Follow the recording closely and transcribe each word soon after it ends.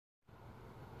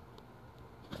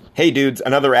Hey dudes,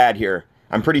 another ad here.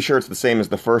 I'm pretty sure it's the same as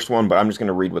the first one, but I'm just going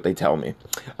to read what they tell me.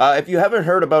 If you haven't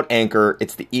heard about Anchor,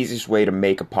 it's the easiest way to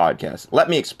make a podcast. Let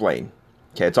me explain.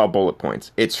 Okay, it's all bullet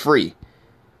points. It's free.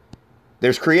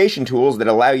 There's creation tools that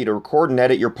allow you to record and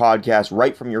edit your podcast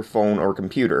right from your phone or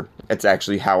computer. That's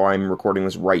actually how I'm recording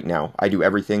this right now. I do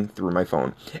everything through my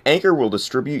phone. Anchor will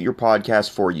distribute your podcast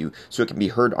for you so it can be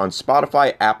heard on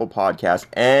Spotify, Apple Podcasts,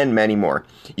 and many more.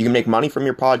 You can make money from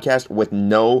your podcast with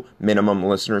no minimum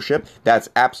listenership. That's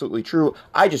absolutely true.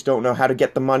 I just don't know how to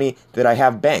get the money that I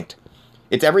have banked.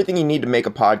 It's everything you need to make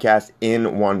a podcast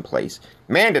in one place.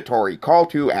 Mandatory call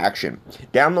to action.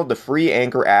 Download the free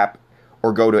Anchor app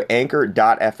or go to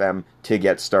anchor.fm to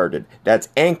get started. That's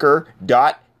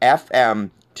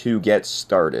anchor.fm to get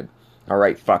started. All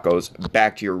right, fuckos,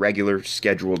 back to your regular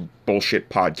scheduled bullshit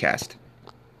podcast.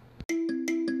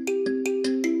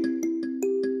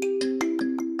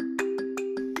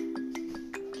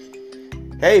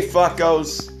 Hey,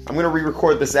 fuckos. I'm going to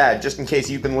re-record this ad just in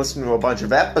case you've been listening to a bunch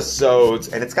of episodes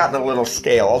and it's gotten a little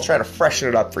stale. I'll try to freshen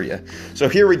it up for you. So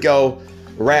here we go,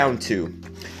 round 2.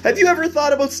 Have you ever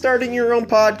thought about starting your own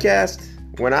podcast?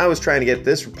 When I was trying to get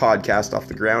this podcast off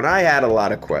the ground, I had a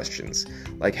lot of questions.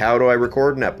 Like, how do I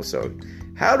record an episode?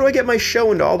 How do I get my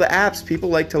show into all the apps people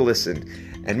like to listen?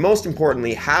 And most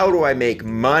importantly, how do I make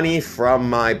money from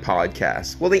my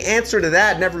podcast? Well, the answer to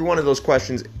that and every one of those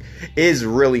questions is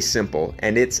really simple,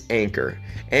 and it's Anchor.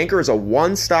 Anchor is a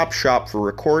one-stop shop for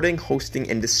recording, hosting,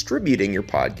 and distributing your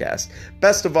podcast.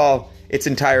 Best of all, it's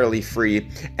entirely free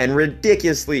and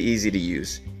ridiculously easy to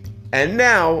use. And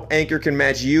now, Anchor can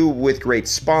match you with great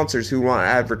sponsors who want to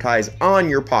advertise on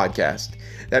your podcast.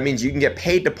 That means you can get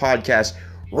paid to podcast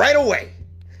right away.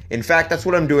 In fact, that's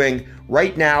what I'm doing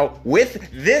right now with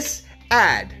this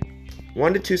ad.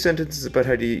 1 to 2 sentences about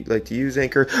how do you like to use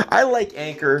Anchor. I like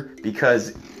Anchor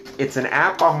because it's an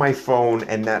app on my phone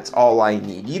and that's all I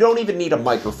need. You don't even need a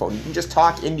microphone. You can just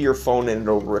talk into your phone and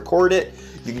it'll record it.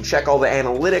 You can check all the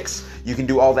analytics. You can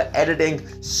do all the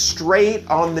editing straight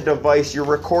on the device you're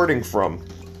recording from.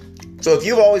 So if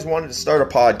you've always wanted to start a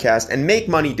podcast and make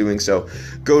money doing so,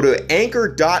 go to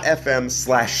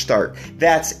anchor.fm/start.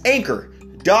 That's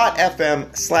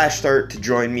anchor.fm/start to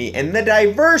join me and the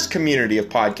diverse community of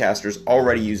podcasters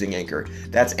already using Anchor.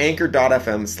 That's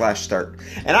anchor.fm/start.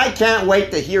 And I can't wait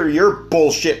to hear your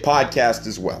bullshit podcast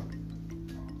as well.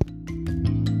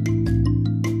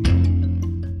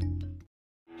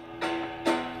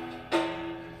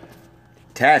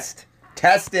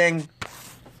 Testing.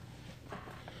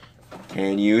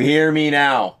 Can you hear me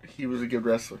now? He was a good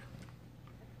wrestler.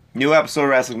 New episode of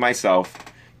Wrestling Myself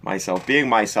being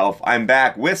myself. I'm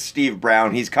back with Steve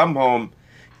Brown. He's come home.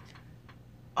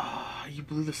 You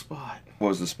blew the spot. What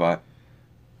was the spot?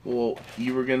 Well,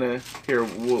 you were gonna here.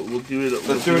 We'll do it.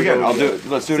 Let's do it again.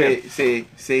 Let's do it again.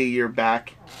 Say you're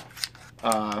back.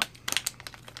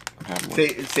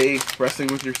 Say wrestling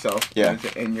with yourself. Yeah.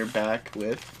 And you're back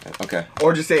with. Okay.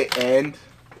 Or just say and.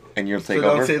 And you'll take so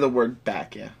over. Don't say the word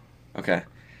back. Yeah. Okay.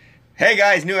 Hey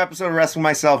guys, new episode of Wrestling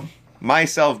Myself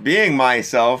being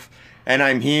myself, and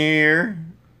I'm here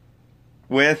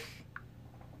with.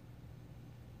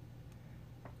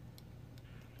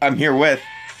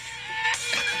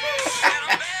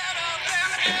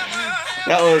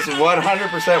 That was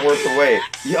 100% worth the wait.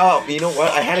 Yo, you know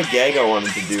what? I had a gag I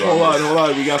wanted to do. Hold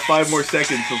on. We got 5 more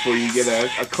seconds before you get a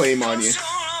claim on you.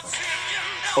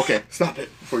 Okay, stop it.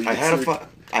 Before you I had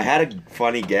a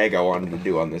funny gag I wanted to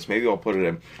do on this. Maybe I'll put it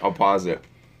in. I'll pause it.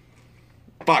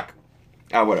 Fuck.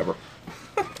 Whatever.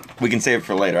 We can save it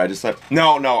for later. I just said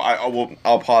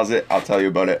I'll pause it. I'll tell you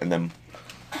about it, and then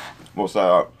we'll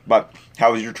start. But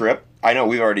how was your trip? I know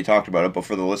we've already talked about it, but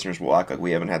for the listeners, we'll act like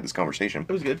we haven't had this conversation.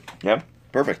 It was good. Yeah?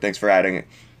 Perfect. Thanks for adding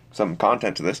some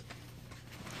content to this.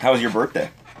 How was your birthday?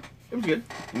 It was good.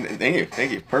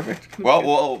 Thank you. Perfect.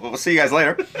 Well, we'll see you guys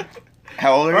later.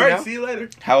 How old are you now? Alright, see you later.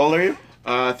 How old are you?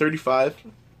 35.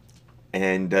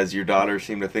 And does your daughter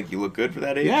seem to think you look good for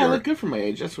that age? Yeah, I look good for my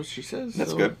age. That's what she says.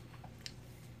 That's good.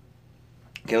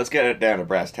 Okay, let's get it down to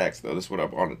brass tacks, though. This is what I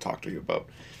want to talk to you about.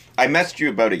 I messaged you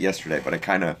about it yesterday, but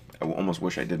I almost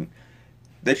wish I didn't.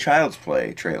 The Child's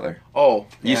Play trailer. Oh.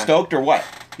 You stoked or what?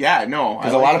 Yeah, no.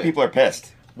 Because a lot of people are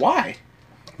pissed. Why?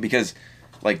 Because,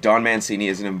 Don Mancini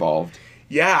isn't involved.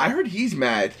 Yeah, I heard he's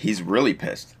mad. He's really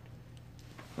pissed.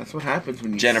 That's what happens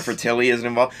when you... Jennifer Tilly isn't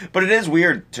involved. But it is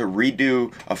weird to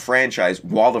redo a franchise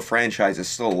while the franchise is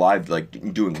still alive,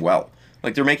 doing well.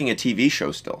 They're making a TV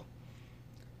show still.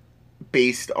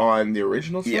 Based on the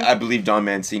original stuff? Yeah, I believe Don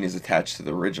Mancini is attached to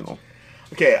the original.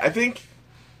 Okay, I think...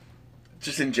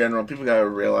 Just in general, people gotta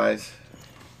realize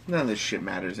none of this shit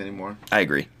matters anymore. I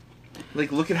agree.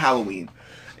 Look at Halloween.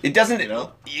 It doesn't. You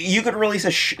know? You could release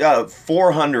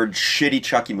 400 shitty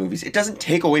Chucky movies. It doesn't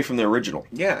take away from the original.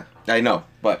 Yeah. I know,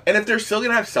 but And if they're still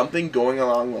gonna have something going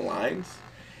along the lines,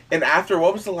 and after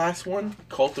what was the last one,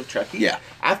 Cult of Chucky? Yeah.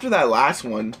 After that last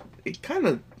one, it kind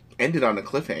of ended on a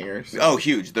cliffhanger. So, oh,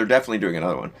 huge! They're definitely doing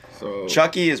another one. so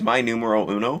Chucky is my numero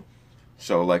uno,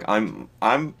 so like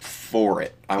I'm for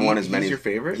it. I want as many. He's your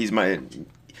favorite?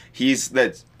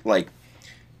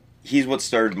 He's what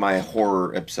started my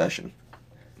horror obsession.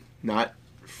 Not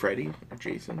Freddy or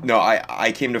Jason. No,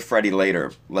 I came to Freddy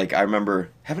later. Like I remember,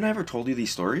 haven't I ever told you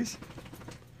these stories?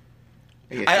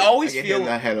 I always get feel- hit in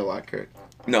that head a lot, Kurt.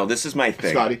 No, this is my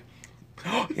thing. Scotty.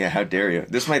 Yeah, how dare you?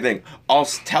 This is my thing. I'll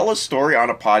tell a story on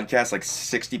a podcast like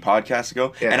 60 podcasts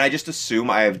ago, Yeah. and I just assume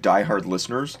I have diehard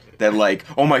listeners that like,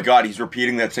 oh my god, he's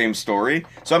repeating that same story.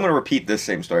 So I'm going to repeat this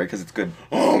same story because it's good.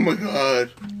 Oh my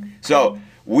god. So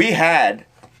we had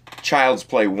Child's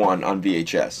Play 1 on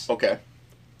VHS. Okay.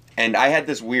 And I had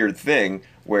this weird thing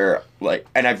where, like,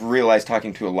 and I've realized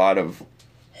talking to a lot of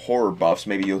horror buffs,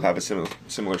 maybe you'll have a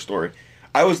similar story.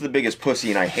 I was the biggest pussy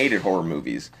and I hated horror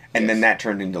movies. And then Yes. that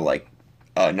turned into, like,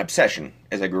 an obsession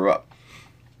as I grew up.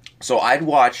 So I'd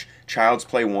watch Child's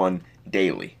Play 1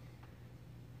 daily.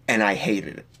 And I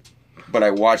hated it. But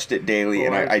I watched it daily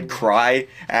and I'd cry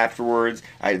afterwards.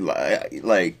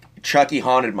 Like, Chucky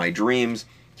haunted my dreams.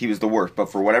 He was the worst. But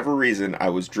for whatever reason, I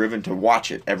was driven to watch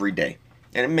it every day.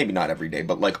 And maybe not every day,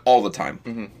 but like all the time.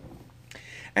 Mm-hmm.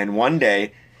 And one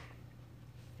day,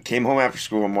 came home after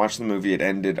school and watched the movie. It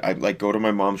ended. I like go to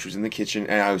my mom. She was in the kitchen,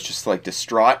 and I was just like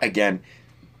distraught again.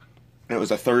 And it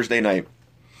was a Thursday night,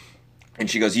 and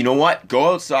she goes, "You know what?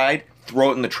 Go outside,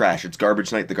 throw it in the trash. It's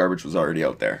garbage night. The garbage was already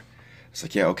out there." It's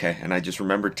like, yeah, okay. And I just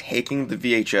remember taking the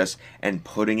VHS and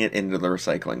putting it into the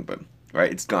recycling bin.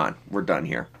 Right, it's gone. We're done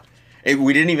here.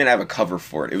 We didn't even have a cover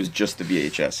for it. It was just the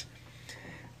VHS.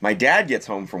 My dad gets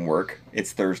home from work.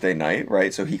 It's Thursday night,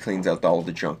 right? So he cleans out all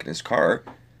the junk in his car,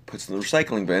 puts it in the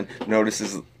recycling bin,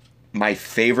 notices my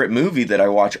favorite movie that I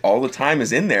watch all the time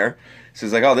is in there. So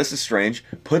he's like, oh, this is strange.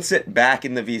 Puts it back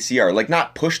in the VCR. Like,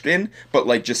 not pushed in, but,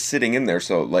 like, just sitting in there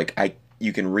so, like,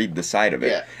 you can read the side of it.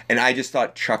 Yeah. And I just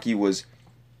thought Chucky was...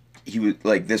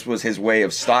 this was his way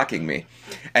of stalking me.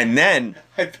 And then...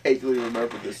 I vaguely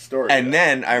remember this story. And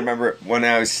then I remember when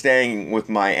I was staying with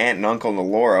my aunt and uncle in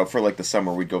Elora for like the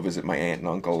summer, we'd go visit my aunt and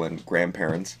uncle and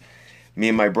grandparents. Me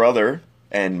and my brother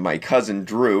and my cousin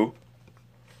Drew,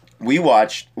 we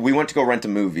went to go rent a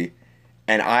movie,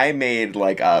 and I made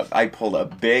I pulled a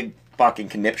big fucking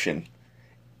conniption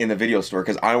in the video store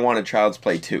because I wanted Child's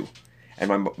Play 2.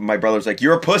 And my brother's like,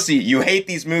 you're a pussy, you hate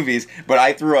these movies, but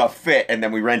I threw a fit and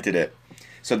then we rented it.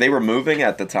 So they were moving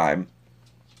at the time.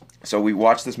 So we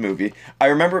watched this movie. I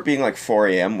remember it being like 4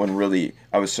 a.m. when really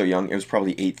I was so young. It was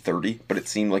probably 8:30, but it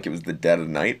seemed like it was the dead of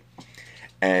night.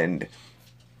 And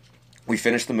we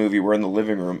finished the movie. We're in the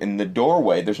living room. In the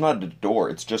doorway, there's not a door.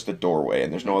 It's just a doorway,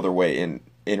 and there's no other way in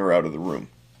or out of the room.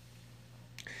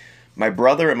 My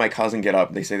brother and my cousin get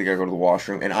up. They say they gotta go to the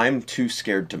washroom, and I'm too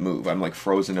scared to move. I'm like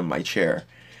frozen in my chair.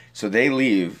 So they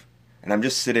leave, and I'm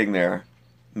just sitting there.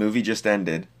 Movie just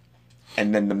ended.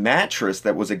 And then the mattress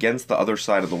that was against the other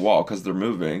side of the wall, because they're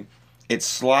moving, it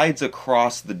slides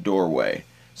across the doorway.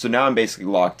 So now I'm basically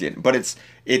locked in. But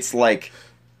it's like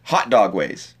hot dog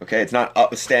ways, okay? It's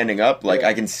not standing up. Like,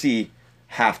 I can see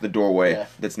half the doorway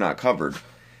that's not covered.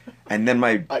 And then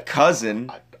my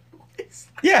cousin...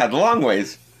 Yeah, the long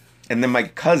ways. And then my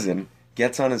cousin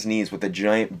gets on his knees with a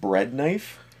giant bread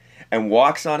knife and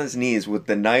walks on his knees with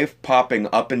the knife popping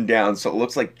up and down so it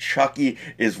looks like Chucky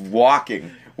is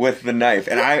walking with the knife.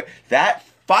 And that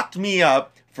fucked me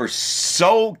up for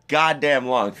so goddamn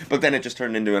long. But then it just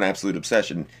turned into an absolute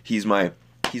obsession. He's my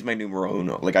numero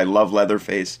uno. Like, I love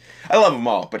Leatherface. I love them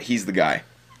all, but he's the guy.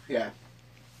 Yeah.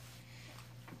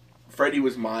 Freddy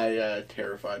was my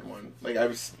terrified one. Like, I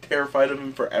was terrified of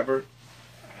him forever.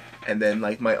 And then,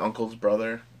 like, my uncle's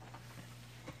brother,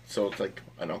 so it's like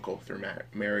an uncle through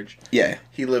marriage. Yeah.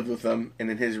 He lived with them, and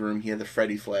in his room, he had the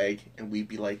Freddy flag, and we'd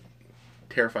be, like,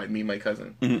 terrified, me and my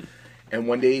cousin. Mm-hmm. And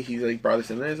one day, he, like, brought us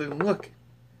in there, he's like, look,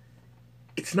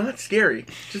 it's not scary.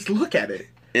 Just look at it.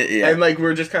 Yeah. And, like, we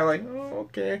were just kind of like, oh,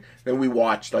 okay. Then we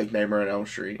watched, like, Nightmare on Elm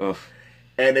Street. Ugh.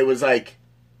 And it was, like,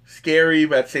 scary,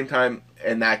 but at the same time,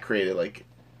 and that created, like,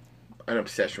 an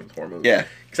obsession with horror movies. Yeah.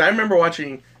 Because I remember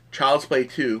watching Child's Play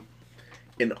 2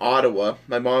 in Ottawa.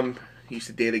 My mom used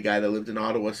to date a guy that lived in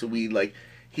Ottawa, so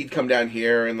he'd come down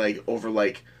here and, like, over,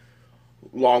 like,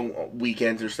 long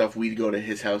weekends or stuff, we'd go to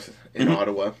his house in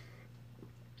Ottawa.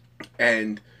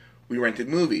 And we rented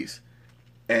movies.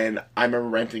 And I remember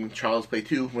renting Child's Play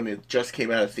 2 when it just came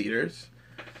out of theaters.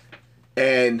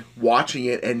 and watching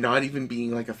it and not even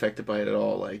being like affected by it at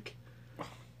all. Like,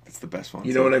 It's the best one.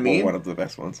 You know what I mean? One of the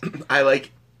best ones. I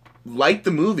liked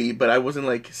the movie, but I wasn't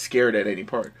like scared at any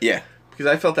part. Yeah. Because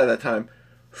I felt at that time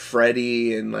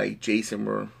Freddy and like Jason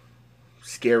were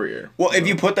scarier. Well, if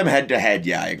you put them head to head,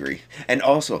 yeah, I agree. And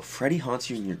also, Freddy haunts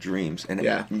you in your dreams, and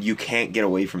Yeah. you can't get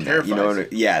away from that. Terrifies. You know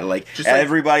what yeah, like Just like-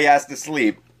 everybody has to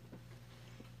sleep.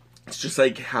 It's just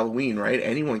like Halloween, right?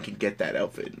 Anyone can get that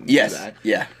outfit. And do Yes. that.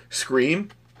 Yeah. Scream.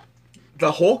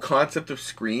 The whole concept of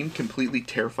Scream completely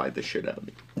terrified the shit out of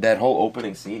me. That whole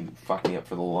opening scene fucked me up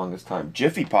for the longest time.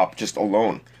 Jiffy Pop just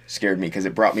alone scared me because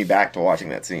it brought me back to watching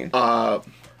that scene. A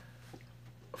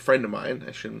friend of mine,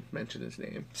 I shouldn't mention his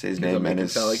name. Say his because I'll name make and him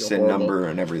his sound like a SIN number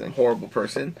and everything. horrible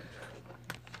person.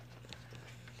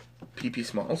 PP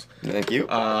Smalls. Thank you.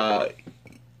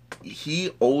 He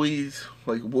always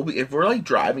like we'll be if we're like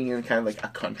driving in kind of like a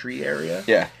country area.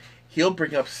 Yeah. He'll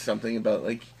bring up something about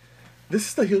like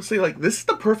he'll say like this is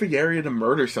the perfect area to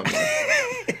murder someone.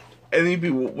 And he'd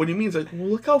be what do you mean? It's like, well,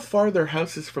 look how far their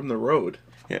house is from the road.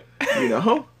 Yeah. You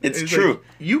know? It's like, true.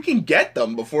 you can get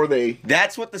them before they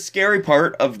That's what the scary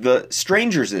part of the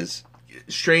Strangers is.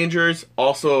 strangers,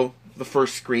 also the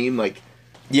first Scream, like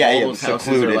Yeah, all yeah, those the houses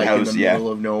are secluded like house, in the yeah.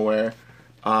 middle of nowhere.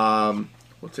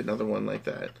 What's another one like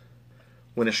that?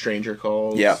 When a Stranger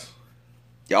Calls. Yeah.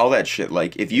 Yeah, all that shit.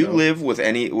 Like, if you You know?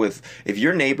 live if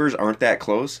your neighbors aren't that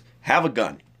close, have a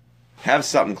gun. Have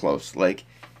something close. Like,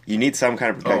 you need some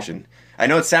kind of protection. I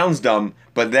know it sounds dumb,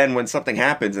 but then when something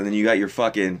happens and then you got your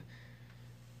fucking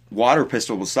water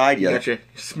pistol beside you. You got your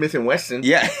Smith and Wesson.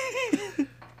 Yeah.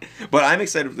 But I'm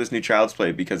excited for this new Child's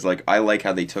Play because, like, I like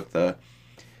how they took the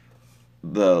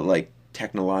like,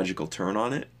 technological turn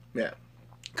on it. Yeah.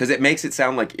 Because it makes it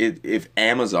sound like if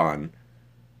Amazon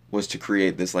was to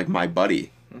create this, like, My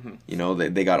Buddy, you know,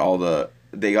 they got all the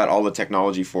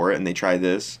technology for it, and they try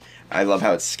this. I love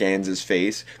how it scans his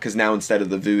face, because now instead of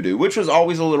the voodoo, which was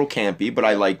always a little campy, but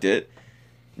I liked it,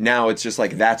 now it's just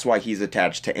like, that's why he's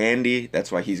attached to Andy,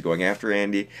 that's why he's going after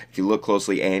Andy. If you look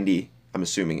closely, Andy, I'm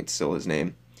assuming it's still his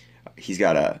name, he's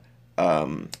got a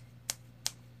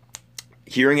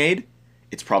hearing aid.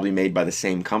 It's probably made by the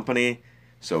same company.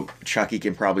 So Chucky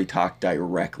can probably talk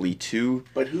directly to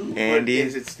But who? Andy. But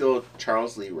is it still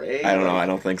Charles Lee Ray? I don't know. I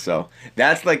don't think so.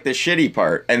 That's like the shitty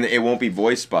part, and it won't be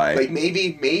voiced by. Like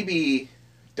maybe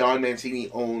Don Mancini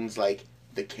owns like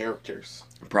the characters,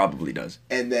 Probably does.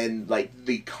 and then like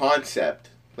the concept,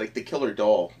 like the Killer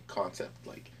Doll concept.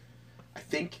 Like, I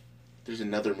think there's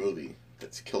another movie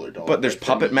that's Killer Doll. But there's like,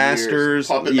 from Puppet years. Masters.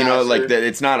 Puppet you know, Master, like that.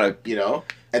 It's not a. You know,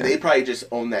 and they probably just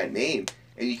own that name,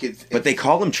 and you could. But they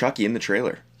call him Chucky in the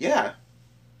trailer. Yeah.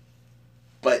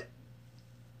 But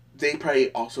they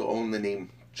probably also own the name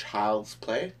Child's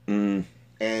Play. Mm.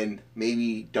 And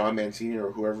maybe Don Mancini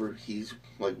or whoever he's,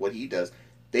 like, what he does,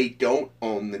 they don't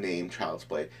own the name Child's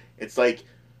Play. It's like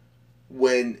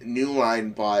when New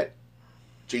Line bought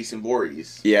Jason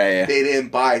Voorhees. Yeah, yeah. They didn't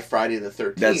buy Friday the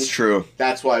 13th. That's true.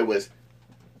 That's why it was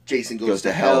Jason Goes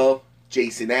to Hell,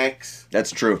 Jason X,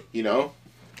 That's true. you know?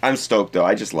 I'm stoked though.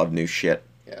 I just love new shit.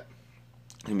 Yeah.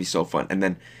 It's gonna be so fun. And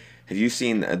then, have you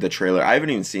seen the trailer? I haven't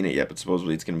even seen it yet, but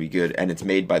supposedly it's gonna be good. And it's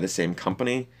made by the same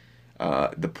company,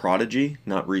 The Prodigy,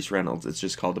 not Reese Reynolds. It's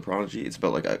just called The Prodigy. It's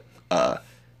about like a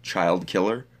child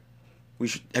killer.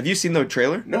 Have you seen the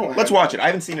trailer? No, I Let's haven't. watch it. I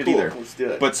haven't seen it Cool, either. let's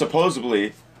do it. But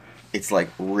supposedly, it's like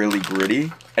really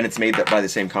gritty, and it's made by the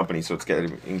same company, so it's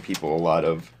getting people a lot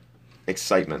of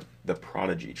excitement. The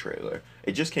Prodigy trailer.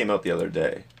 It just came out the other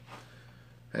day.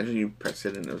 Imagine you press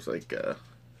it and it was like,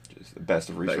 It's the best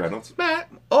of Reese like, Reynolds. Matt.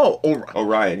 Oh,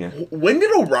 Orion, yeah. when did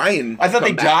Orion I thought they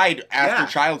come back? died after Yeah.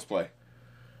 Child's Play,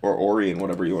 or Orion,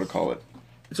 whatever you want to call it.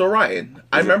 It's Orion.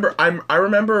 I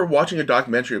remember watching a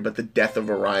documentary about the death of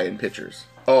Orion Pictures.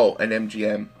 Oh, and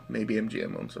MGM. Maybe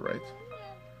MGM owns the rights.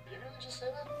 You really just say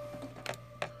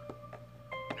that?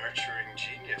 Nurturing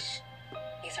genius.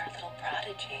 He's our little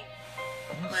prodigy.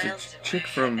 It's Miles is a chick way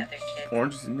from another kid.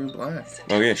 Orange is the New Black. His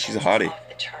Oh, yeah, she's a hottie. intelligence is off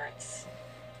the charts.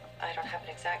 I don't have an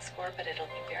exact score, but it'll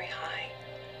be very high.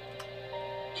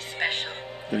 He's special.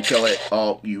 You tell it,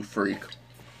 oh, you freak.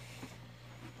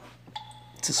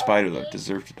 It's a spider that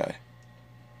deserved to die.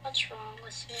 What's wrong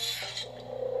with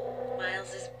you?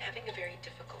 Miles is having a very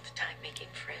difficult time making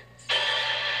friends.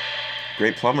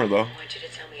 Great plumber, though. I want you to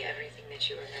tell me everything that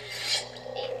you remember.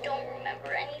 I don't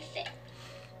remember anything.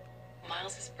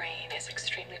 Miles's brain is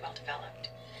extremely well developed.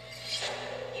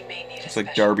 He may need It's a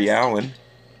like Darby specialist. Allen.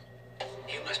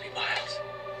 You must be Miles.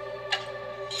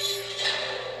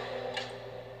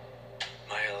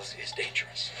 Miles is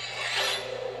dangerous.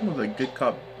 Oh, the good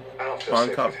cop, I don't feel bond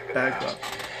safe cop, with him in the bad house. cop.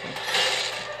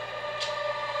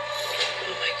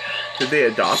 Oh my god. Did they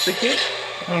adopt the kid?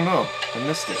 I don't know. I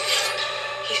missed it.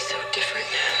 He's so different.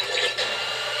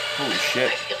 Holy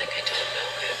shit. I feel like I don't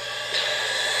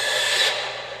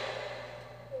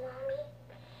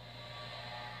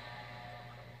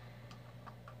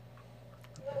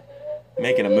know him.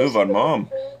 Making a move on mom.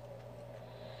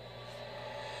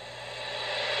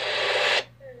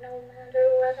 No matter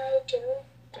what I do.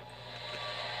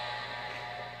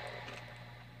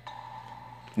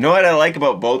 You know what I like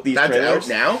about both these That's trailers? out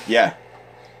now? Yeah.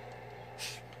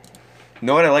 You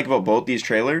know what I like about both these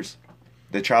trailers?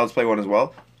 The Child's Play one as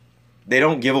well? They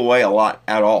don't give away a lot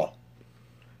at all.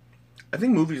 I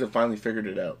think movies have finally figured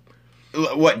it out.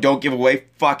 What, don't give away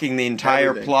fucking the entire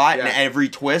Everything, plot and yeah. every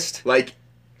twist? Like,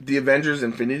 the Avengers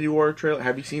Infinity War trailer.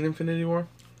 Have you seen Infinity War?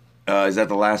 Is that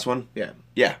the last one? Yeah.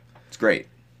 Yeah, it's great.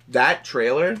 That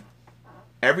trailer,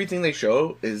 everything they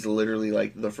show is literally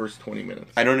like the first 20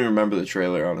 minutes. I don't even remember the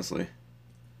trailer, honestly.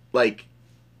 Like,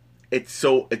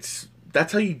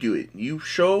 that's how you do it. You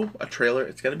show a trailer,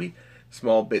 it's gonna be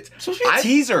small bits. It's supposed to be a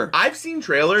teaser. I've seen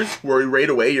trailers where right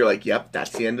away you're like, yep, that's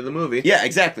the end of the movie. Yeah,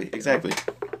 exactly.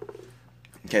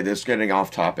 Okay, this is getting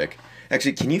off topic.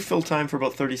 Actually, can you fill time for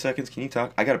about 30 seconds? Can you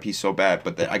talk? I got a piece so bad,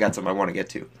 but I got something I want to get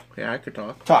to. Yeah, I could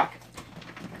talk. Talk.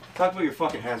 Talk about your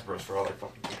fucking Hasbros for all I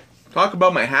fucking care. Talk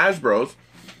about my Hasbros.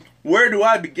 Where do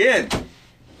I begin?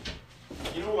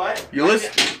 You know what? You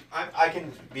listen. I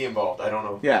can be involved. I don't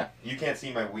know. Yeah, You can't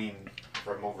see my ween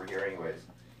from over here anyways.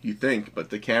 you think, but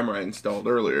the camera I installed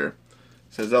earlier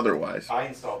says otherwise. I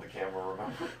installed the camera,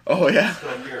 remember? Oh, yeah? It's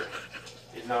not here.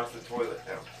 It knocks the toilet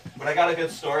down. But I got a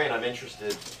good story and I'm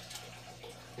interested.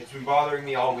 It's been bothering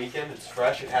me all weekend. It's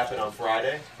fresh. It happened on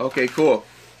Friday. Okay, cool.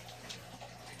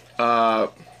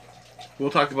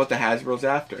 We'll talk about the Hasbros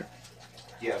after.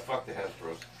 Yeah, fuck the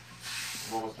Hasbros.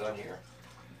 I'm almost done here.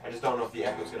 I just don't know if the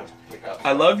echo's gonna pick up.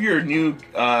 I love your new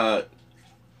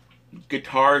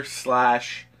guitar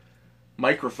 /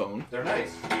 microphone. They're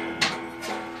nice.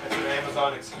 That's an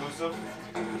Amazon exclusive.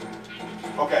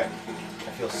 Okay.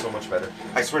 I feel so much better.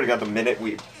 I swear to God, the minute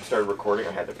we started recording,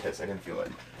 I had to piss. I didn't feel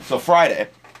it. So Friday,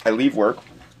 I leave work,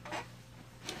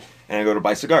 and I go to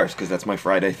buy cigars, because that's my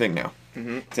Friday thing now.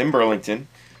 Mm-hmm. It's in Burlington.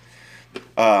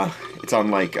 It's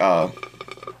on, like,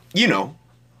 you know,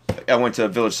 I went to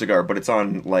Village Cigar, but it's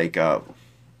on, like,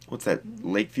 what's that,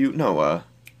 Lakeview? No,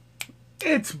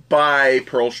 It's by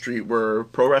Pearl Street, where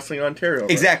Pro Wrestling Ontario.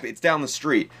 Right? Exactly, it's down the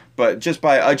street, but just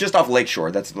by just off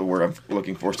Lakeshore. That's the word I'm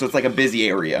looking for. So it's like a busy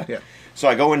area. Yeah. So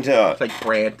I go into It's like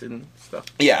Brant and stuff.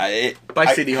 yeah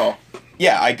By City Hall.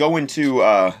 Yeah, I go into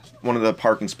one of the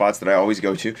parking spots that I always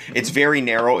go to. It's very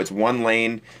narrow. It's one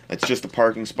lane. It's just the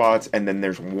parking spots, and then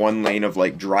there's one lane of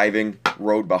like driving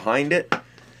road behind it.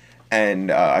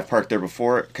 And I've parked there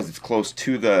before because it's close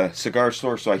to the cigar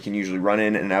store, so I can usually run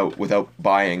in and out without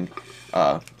buying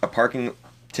a parking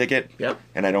ticket. Yep.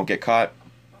 And I don't get caught.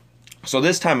 So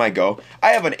this time I go.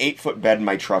 I have an 8-foot bed in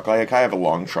my truck. Like I have a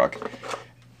long truck.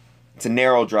 It's a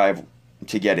narrow drive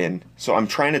to get in. So I'm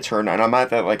trying to turn, and I'm at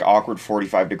that like awkward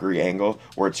 45-degree angle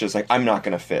where it's just like I'm not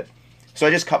gonna fit. So I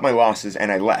just cut my losses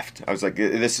and I left. I was like,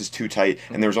 this is too tight,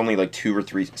 and there was only like 2 or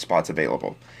 3 spots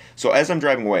available. So as I'm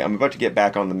driving away, I'm about to get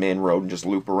back on the main road and just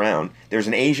loop around. There's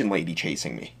an Asian lady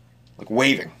chasing me, like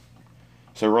waving.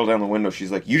 So I roll down the window.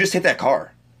 She's like, "You just hit that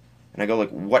car." And I go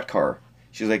like, "What car?"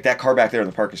 She's like, "That car back there in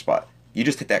the parking spot. You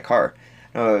just hit that car."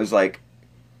 And I was like,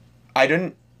 "I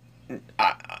didn't.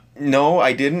 No,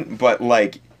 I didn't. But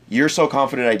like, you're so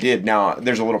confident I did. Now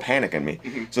there's a little panic in me."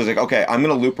 Mm-hmm. So I was like, "Okay, I'm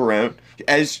gonna loop around."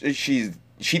 As she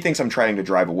thinks I'm trying to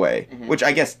drive away, mm-hmm. which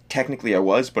I guess technically I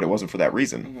was, but it wasn't for that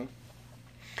reason. Mm-hmm.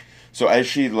 So as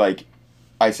she like,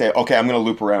 I say, "Okay, I'm gonna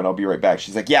loop around. I'll be right back."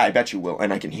 She's like, "Yeah, I bet you will."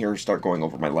 And I can hear her start going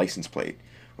over my license plate.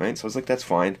 Right? So I was like, "That's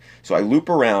fine." So I loop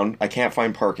around. I can't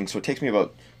find parking. So it takes me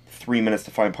about 3 minutes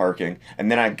to find parking,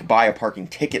 and then I buy a parking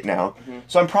ticket now. Mm-hmm.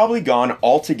 So I'm probably gone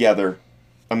altogether.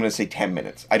 I'm gonna say 10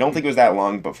 minutes. I don't think it was that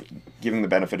long, but giving the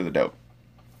benefit of the doubt.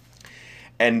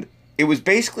 And it was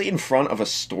basically in front of a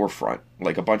storefront,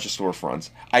 like a bunch of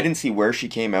storefronts. I didn't see where she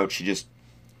came out.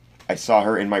 I saw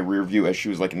her in my rear view as she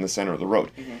was like in the center of the road.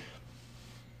 Mm-hmm.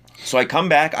 So I come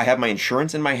back, I have my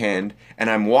insurance in my hand, and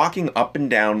I'm walking up and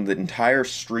down the entire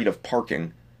street of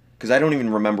parking, because I don't even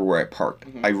remember where I parked.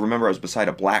 Mm-hmm. I remember I was beside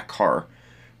a black car,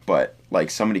 but like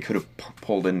somebody could have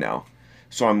pulled in now.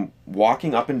 So I'm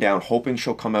walking up and down, hoping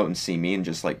she'll come out and see me, and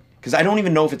just like, because I don't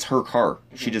even know if it's her car,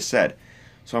 mm-hmm. she just said.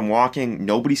 So I'm walking,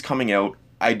 nobody's coming out.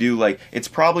 I do like, it's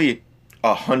probably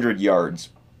 100 yards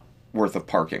worth of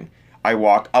parking. I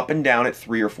walk up and down it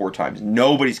 3 or 4 times.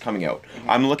 Nobody's coming out. Mm-hmm.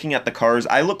 I'm looking at the cars.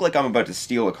 I look like I'm about to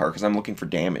steal a car because I'm looking for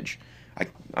damage.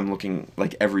 I'm looking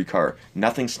like every car,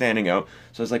 nothing standing out.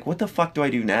 So I was like, what the fuck do I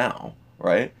do now,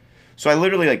 right? So I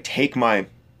literally like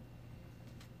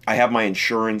I have my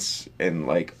insurance and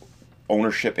like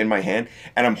ownership in my hand,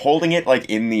 and I'm holding it like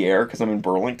in the air because I'm in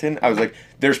Burlington. I was like,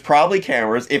 there's probably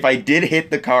cameras. If I did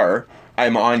hit the car,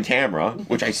 I'm on camera,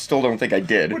 which I still don't think I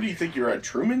did. What do you think, you're on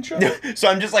Truman Show? So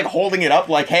I'm just like holding it up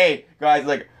like, hey, guys,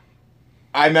 like,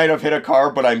 I might have hit a car,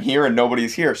 but I'm here and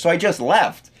nobody's here. So I just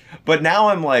left. But now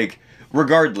I'm like,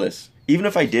 regardless, even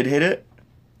if I did hit it,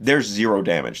 there's zero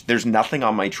damage. There's nothing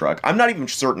on my truck. I'm not even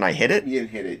certain I hit it. You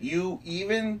didn't hit it.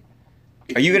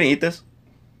 Are you going to eat this?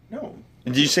 No.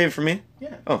 Did you save it for me?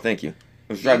 Yeah. Oh, thank you. It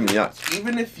was driving me nuts.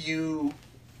 Even if you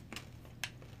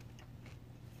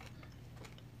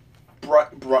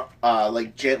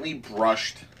like gently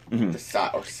brushed the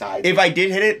side. If I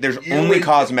did hit it, there's only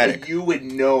cosmetic. You would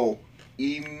know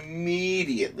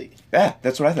immediately. Yeah,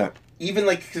 that's what I thought. Even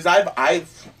like, because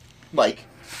I've like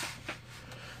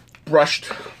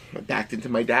backed into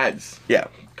my dad's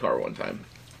car one time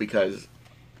because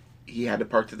he had to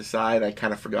park to the side. I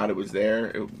kind of forgot it was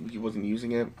there. He wasn't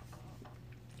using it.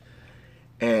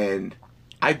 And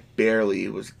I barely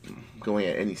was going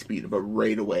at any speed, but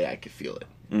right away I could feel it.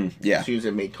 Yeah. As soon as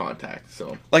it made contact,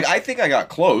 so. Like, I think I got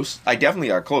close. I definitely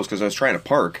got close because I was trying to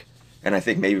park. And I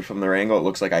think maybe from their angle it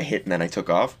looks like I hit and then I took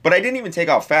off. But I didn't even take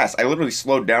off fast. I literally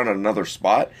slowed down at another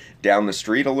spot down the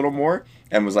street a little more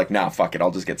and was like, nah, fuck it.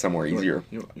 I'll just get somewhere easier.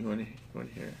 You want to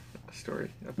hear a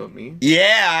story about me?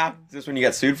 Yeah! Is this when you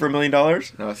got sued for $1 million?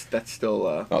 No, that's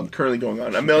still currently going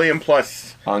on. $1 million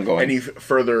plus. Ongoing. Any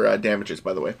further damages,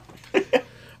 by the way.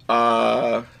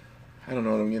 I don't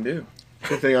know what I'm going to do.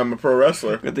 Good thing I'm a pro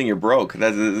wrestler. Good thing you're broke.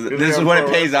 This is when it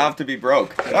pays off to be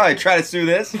broke. Oh, I try to sue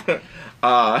this?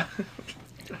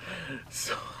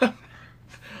 So,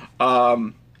 I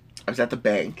was at the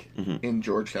bank in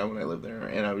Georgetown when I lived there,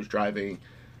 and I was driving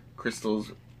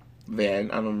Crystal's van.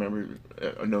 I don't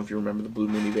know if you remember the blue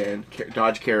minivan,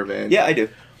 Dodge Caravan. Yeah, I do.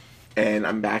 And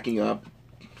I'm backing up.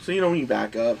 So, when you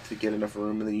back up to get enough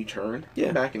room and then you turn. Yeah.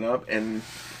 I'm backing up, and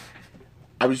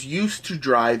I was used to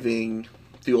driving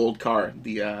the old car,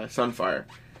 the Sunfire.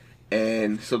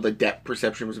 And so the depth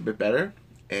perception was a bit better.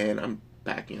 And I'm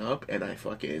backing up, and I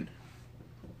fucking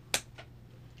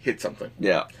hit something.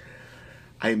 Yeah.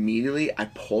 I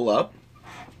pull up,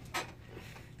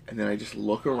 and then I just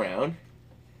look around,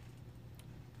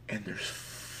 and there's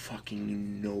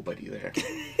fucking nobody there.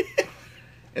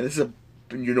 And this is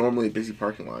you're normally a busy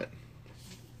parking lot.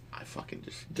 I fucking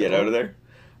just Get out of there?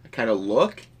 I kind of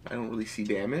look. I don't really see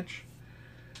damage.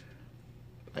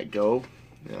 I go,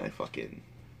 and I fucking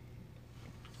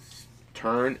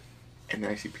turn, and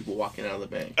then I see people walking out of the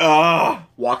bank.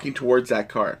 Walking towards that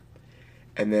car.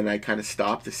 And then I kind of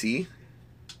stop to see.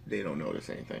 They don't notice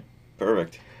anything.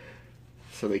 Perfect.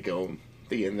 So they get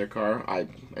in their car. I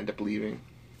end up leaving.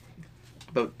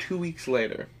 About 2 weeks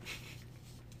later,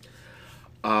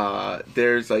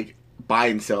 there's like buy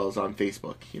and sells on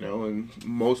Facebook, and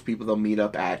most people, they'll meet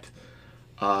up at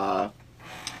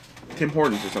Tim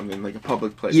Hortons or something, like a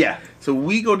public place. Yeah. So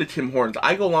we go to Tim Hortons.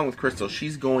 I go along with Crystal.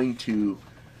 She's going to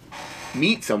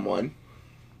meet someone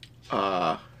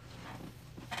to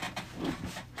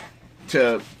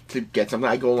get something.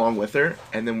 I go along with her,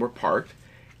 and then we're parked,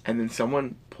 and then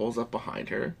someone pulls up behind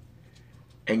her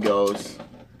and goes,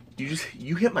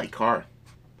 you hit my car.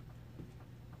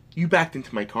 You backed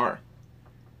into my car.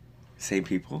 Same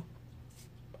people?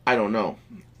 I don't know.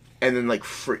 And then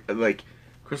Chris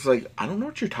was like, I don't know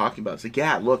what you're talking about. It's like,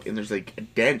 yeah, look, and there's like a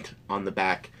dent on the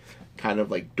back, kind of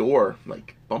like door,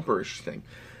 like bumperish thing.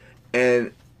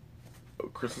 And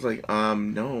Chris was like,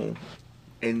 no.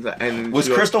 And was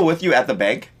Crystal with you at the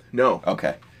bank? No.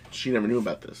 Okay. She never knew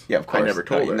about this. Yeah, of course. I never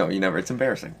told her. No, you never. It's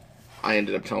embarrassing. I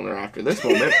ended up telling her after this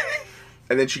moment.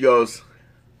 And then she goes,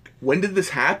 when did this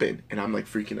happen? And I'm like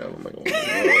freaking out. I'm like, oh my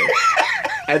God.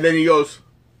 And then he goes,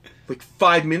 like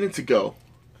 5 minutes ago.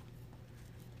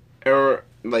 Or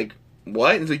like,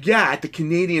 what? And he's like, yeah, at the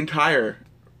Canadian Tire.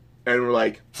 And we're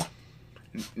like,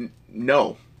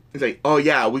 no. He's like, oh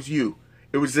yeah, it was you.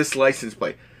 It was this license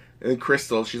plate. And then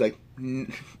Crystal, she's like,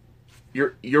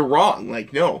 you're wrong.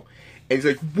 Like, no. And he's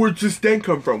like, where'd this dent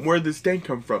come from? Where'd this dent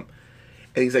come from?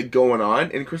 And he's like going on.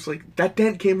 And Crystal's like, that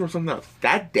dent came from something else.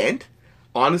 That dent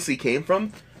honestly came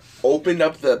from, opened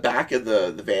up the back of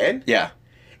the van. Yeah.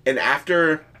 And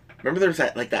after, remember there was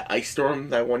that ice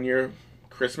storm that one year,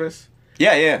 Christmas?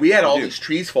 Yeah. We had all these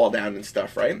trees fall down and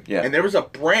stuff, right? Yeah. And there was a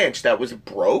branch that was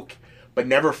broke, but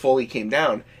never fully came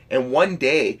down. And one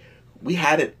day, we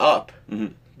had it up,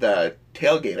 the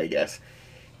tailgate, I guess,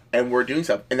 and we're doing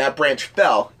stuff. And that branch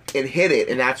fell and hit it,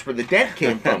 and that's where the dent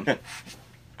came from.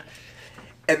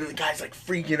 And then the guy's like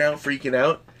freaking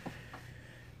out.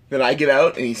 Then I get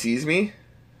out and he sees me.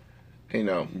 You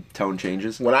know, Tone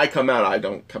changes. when I come out, I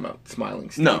don't come out smiling,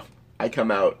 Steve. No. I come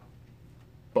out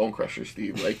bone crusher,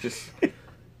 Steve. Like, just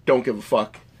don't give a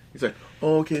fuck. He's like,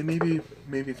 oh, okay, maybe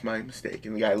it's my mistake.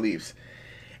 And the guy leaves.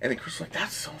 And then Chris is like,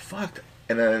 that's so fucked.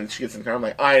 And then she gets in the car. I'm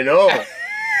like, I know.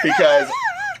 Because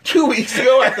 2 weeks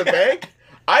ago at the bank,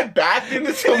 I backed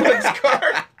into someone's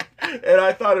car. And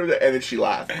I thought it was, and then she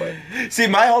laughed. But See,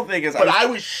 my whole thing is, I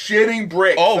was shitting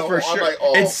bricks. oh, so for I'm sure. like,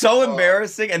 oh, it's so fuck.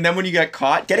 embarrassing, and then when you get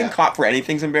caught, getting caught for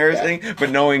anything's embarrassing.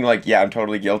 But knowing, like, yeah, I'm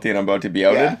totally guilty and I'm about to be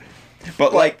outed. Yeah.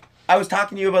 But like, I was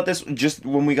talking to you about this just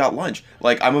when we got lunch.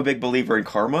 Like, I'm a big believer in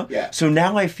karma. Yeah. So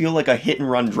now I feel like a hit and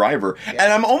run driver, and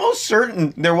I'm almost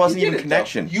certain there wasn't You even did it,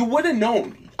 connection. though. You would have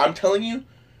known. I'm telling you,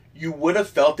 you would have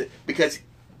felt it because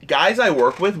guys I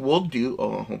work with will do.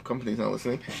 Oh, I hope company's not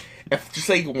listening. If just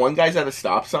like one guy's at a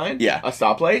stop sign, Yeah. a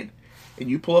stoplight, and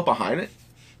you pull up behind it,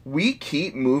 we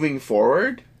keep moving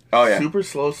forward. Oh, yeah. super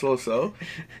slow,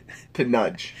 to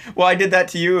nudge. Well, I did that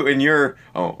to you in your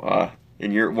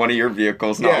one of your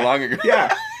vehicles not long ago.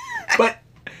 Yeah, but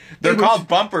They're it was- called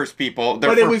bumpers, people.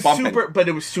 They're but for it was bumping. super. But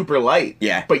it was super light.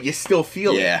 Yeah. But you still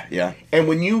feel it. Yeah. And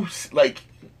when you like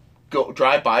go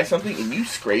drive by something and you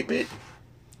scrape it,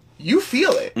 you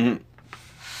feel it. Mhm.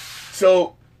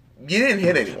 So you didn't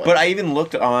hit anyone. But I even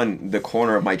looked on the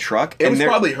corner of my truck, it and was there,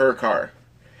 probably her car,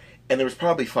 and it was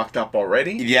probably fucked up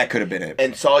already. yeah, it could have been it.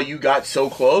 And saw you got so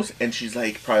close, and she's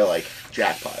like probably like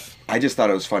jackpot. I just thought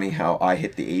it was funny how I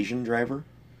hit the Asian driver,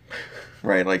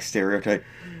 right? Like stereotype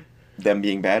them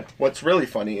being bad. What's really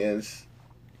funny is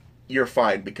you're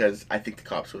fine because I think the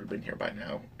cops would have been here by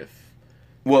now if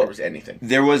Well, there was anything.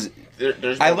 there was.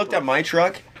 There's I no looked proof. at my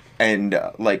truck, and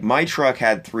like my truck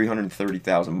had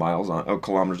 330,000 miles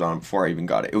kilometers on it before I even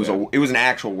got it. It was Yeah. it was an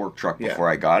actual work truck Yeah. before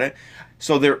I got it.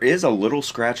 So there is a little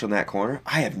scratch on that corner.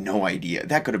 I have no idea.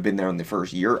 That could have been there in the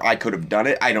first year. I could have done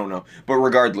it. I don't know. But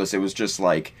regardless, it was just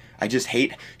like I just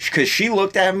hate because she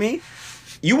looked at me.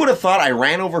 You would have thought I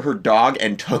ran over her dog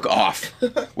and took off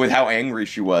with how angry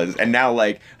she was. And now,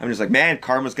 like, I'm just like, man,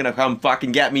 karma's gonna come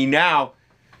fucking get me now.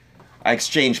 I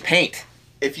exchanged paint.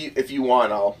 If you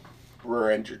want, I'll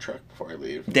rear-end your truck before I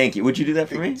leave. Thank you. Would you do that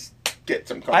for me? Get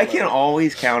some. I can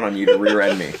always count on you to rear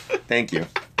end me. Thank you.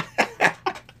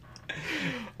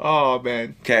 Oh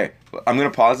man. Okay, I'm gonna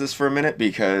pause this for a minute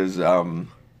because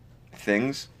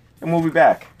things, and we'll be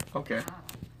back. Okay.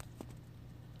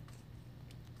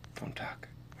 Don't talk.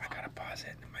 I gotta pause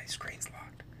it. My screen's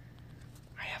locked.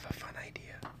 I have a fun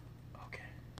idea. Okay.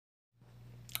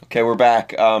 Okay, we're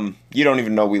back. You don't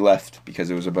even know we left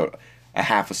because it was about a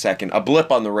half a second, a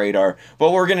blip on the radar.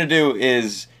 What we're gonna do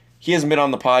is he hasn't been on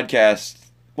the podcast.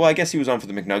 Well, I guess he was on for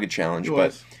the McNugget Challenge, He but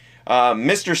was.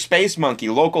 Mr. Space Monkey,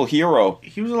 local hero.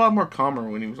 He was a lot more calmer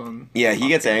when he was on. Yeah, he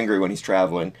gets angry when he's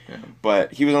traveling. Yeah.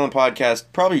 But he was on the podcast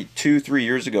probably 2-3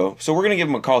 years ago. So we're going to give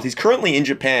him a call. He's currently in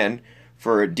Japan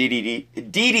for DDT,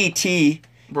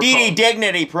 We're DD call-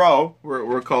 Dignity Pro.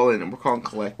 We're calling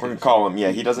collective. We're going to call him.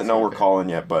 Yeah, he doesn't know we're calling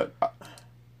yet, but... Come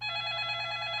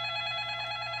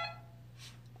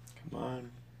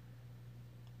on.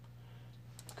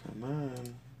 Come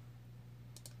on.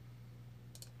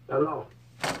 Hello.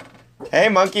 Hey,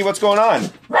 Monkey, what's going on?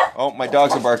 Oh, my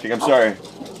dogs are barking. I'm sorry.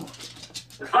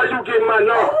 How you get my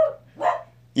number?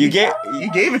 You get...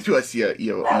 You gave it to us,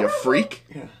 you freak.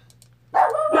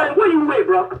 Man, where you at,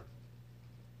 bro?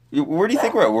 Where do you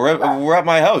think we're at? We're at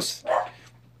my house.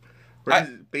 Where's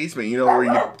the basement? You know where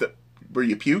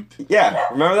you puked? Yeah,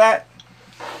 remember that?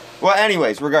 Well,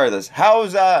 anyways, regardless,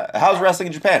 how's wrestling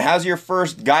in Japan? How's your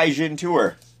first Gaijin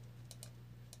tour?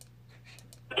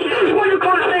 What you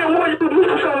gonna say? Where you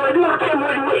do something? You wanna tell me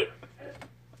where you at?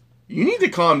 You need to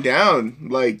calm down.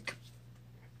 Like,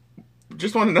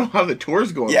 just want to know how the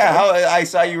tour's going. Yeah, how I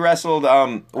saw you wrestled.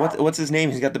 What's his name?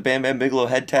 He's got the Bam Bam Bigelow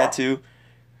head tattoo.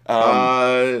 You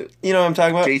know what I'm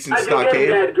talking about? Jason I just got Stockade.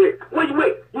 that drink. Where you at?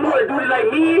 You wanna do it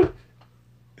like me?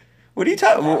 What are you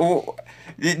talking?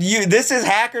 This is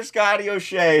Hacker Scotty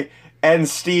O'Shea and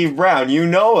Steve Brown. You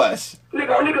know us.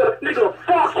 Nigga,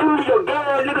 fuck you, your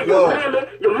dad, nigga,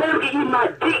 your mama can eat my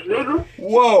dick, nigga.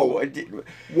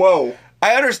 Whoa.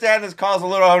 I understand this call's a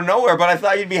little out of nowhere, but I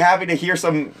thought you'd be happy to hear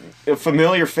some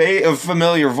familiar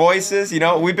voices. You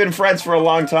know, we've been friends for a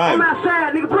long I'm time.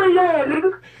 outside, nigga, bring your ass,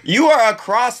 nigga. You are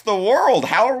across the world.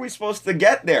 How are we supposed to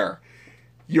get there?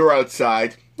 You're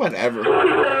outside. Whatever. Pussy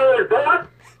ass,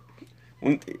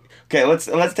 boy. Okay,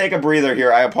 let's take a breather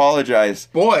here. I apologize.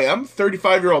 Boy, I'm a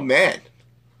 35-year-old man.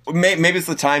 Maybe it's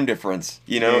the time difference.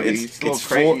 You know, Maybe. It's a little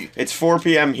cranky. It's 4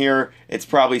 p.m. here. It's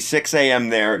probably 6 a.m.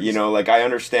 there. You know, like I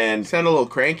understand. Sound a little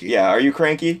cranky. Yeah, are you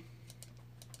cranky?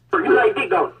 You like dick,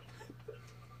 don't you?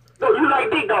 No, you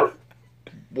like dick, don't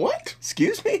you? What?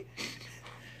 Excuse me?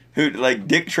 Who, like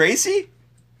Dick Tracy?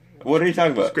 What are you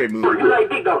talking about? Great You movie. like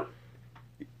dick, don't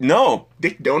you? No.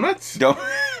 Dick Donuts? Don't.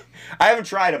 I haven't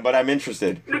tried them, but I'm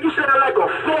interested. Nigga, you sound like a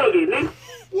faggot, nigga.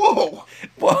 Whoa.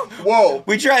 Well, Whoa.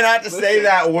 we try not to say Listen.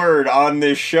 that word on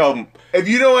this show. If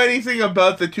you know anything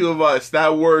about the two of us,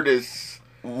 that word is...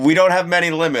 We don't have many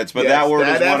limits, but that word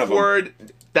is one of them. Word,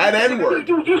 that N-word.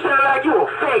 You sound like you a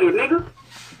faggot, nigga.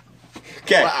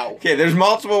 Okay, Wow. okay. There's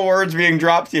multiple words being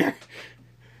dropped here,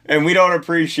 and we don't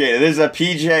appreciate it. This is a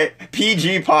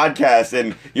PG podcast,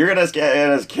 and you're gonna get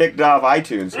us kicked off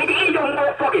iTunes. Nigga, eat your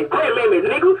motherfucking grandmammy,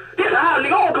 nigga. This how,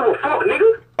 nigga, I don't give a fuck,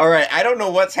 nigga. All right, I don't know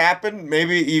what's happened.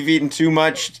 Maybe you've eaten too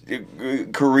much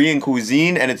Korean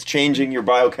cuisine, and it's changing your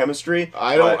biochemistry.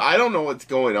 I don't know what's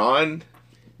going on.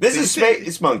 This is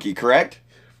Space Monkey, correct?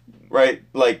 Right?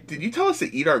 Like, Did you tell us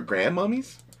to eat our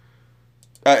grandmummies?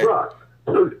 Bruh,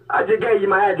 look, I just gave you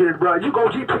my address, bro. You go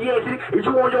GPS it, if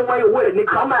you on your way with it,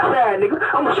 nigga. I'm outside, nigga.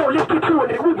 I'm gonna show you, let's get to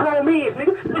it, nigga. We grown men,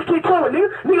 nigga. Let's get to it,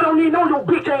 nigga. Nigga don't need to know your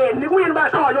bitch ass, nigga. We ain't about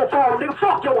to call your phone, nigga.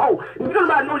 Fuck your hoe. Nigga don't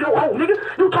about to know your hoe,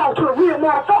 nigga. You talk to a real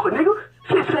motherfucker, nigga.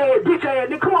 Sis ass, bitch ass,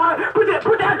 nigga. Come on, put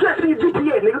that address in your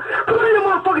GPS, nigga. Put it in your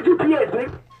motherfucking GPS,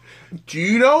 nigga. Do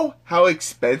you know how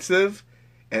expensive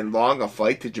and long a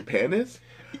flight to Japan is?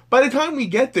 By the time we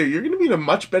get there, you're going to be in a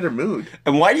much better mood.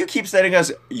 and why do you keep sending us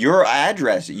your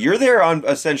address? You're there on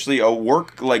essentially a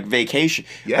work like vacation.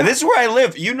 Yeah. And this is where I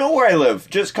live. You know where I live.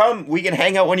 Just come. We can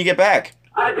hang out when you get back.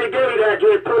 I just gave you that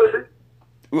address,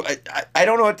 pussy. I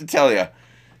don't know what to tell you.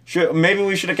 Maybe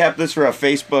we should have kept this for a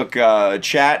Facebook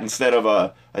chat instead of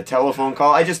a telephone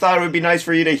call. I just thought it would be nice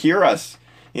for you to hear us.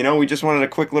 You know, we just wanted a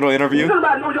quick little interview. You don't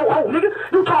about to know your hoe, nigga.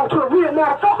 You talk to a real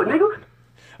motherfucker, nigga.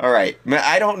 All right. Man,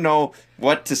 I don't know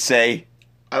what to say.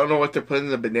 I don't know what they're putting in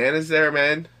the bananas there,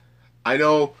 man. I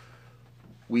know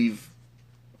we've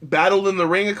battled in the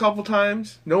ring a couple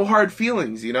times. No hard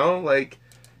feelings, you know? Like,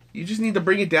 you just need to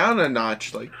bring it down a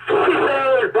notch. Like, Sis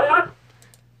ass, boy.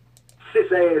 Sis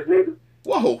ass, nigga.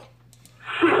 whoa.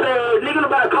 Sis ass, nigga,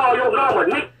 about to call your number,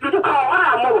 nigga. You call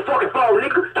our motherfucking phone,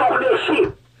 nigga. Talking that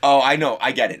shit. Oh, I know.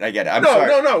 I get it. I'm No,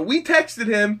 sorry. no. We texted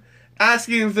him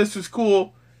asking if this was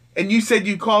cool, and you said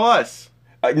you'd call us.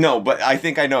 No, but I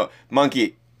think I know.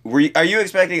 Monkey, are you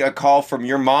expecting a call from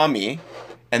your mommy,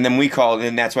 and then we called,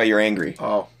 and that's why you're angry?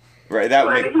 Oh. Right? That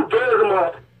would Nigga, make... you gave them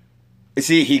off.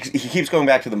 See, he keeps going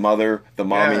back to the mother, the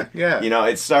mommy. Yeah. You know,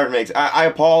 it's starting to make... I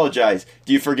apologize.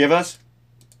 Do you forgive us?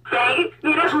 Faggot.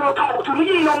 Nigga, that's what I'm talking to. Nigga,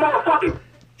 you ain't no motherfucking...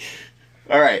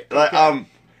 All right.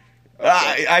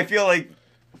 I feel like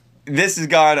this has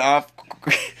gone off...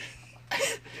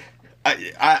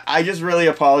 I just really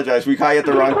apologize. We caught you at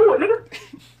the wrong... Cool, nigga.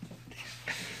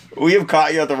 We have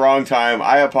caught you at the wrong time.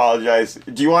 I apologize.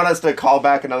 Do you want us to call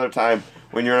back another time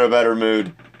when you're in a better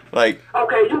mood? Like,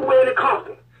 Okay, you wearing in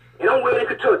Compton, and I'm wearing in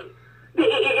Kentucky. It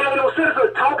ain't no sense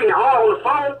of talking all on the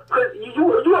phone, because you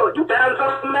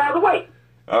 1,000 miles away.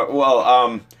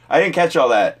 I didn't catch all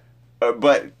that.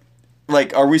 But,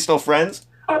 like, are we still friends?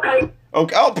 Okay.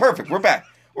 Okay. Oh, perfect. We're back.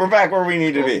 We're back where we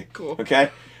need to be. Cool. Okay.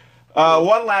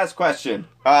 One last question.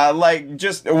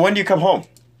 Just when do you come home?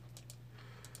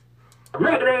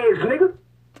 Make it ass,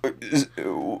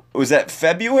 nigga. Was that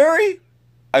February?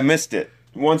 I missed it.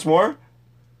 Once more?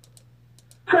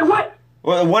 Say what?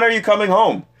 Well, when are you coming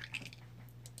home?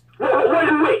 Where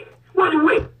you with? Where you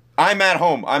with? I'm at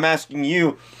home. I'm asking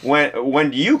you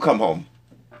when do you come home?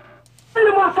 In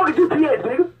the motherfucking GPS,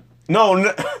 nigga. No,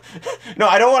 no,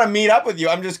 I don't want to meet up with you.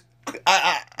 I'm just,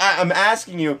 I'm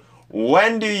asking you,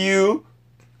 when do you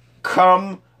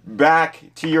come back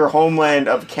to your homeland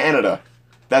of Canada?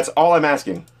 That's all I'm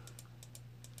asking.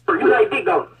 You like dick,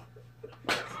 don't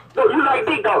you? No, you like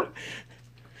dick, don't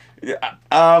you?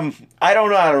 I don't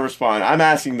know how to respond. I'm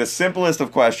asking the simplest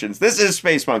of questions. This is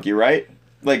Space Monkey, right?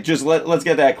 Like, just let's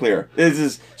get that clear. This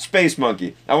is Space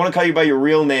Monkey. I want to call you by your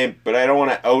real name, but I don't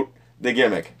want to out the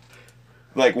gimmick.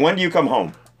 Like, when do you come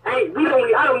home? Hey,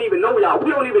 I don't even know y'all.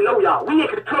 We don't even know y'all. We in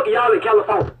Kentucky, y'all in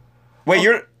California. Wait,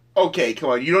 you're... Okay,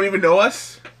 come on. You don't even know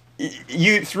us?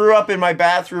 You threw up in my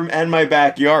bathroom and my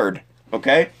backyard,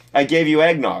 okay? I gave you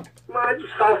eggnog. Man, you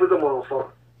soft as a motherfucker.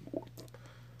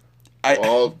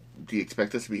 Well, do you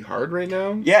expect us to be hard right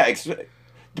now? Yeah,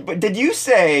 but did you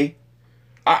say...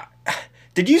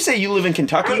 did you say you live in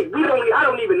Kentucky? Hey, I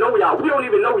don't even know y'all. We don't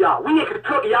even know y'all. We in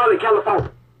Kentucky, y'all in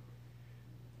California.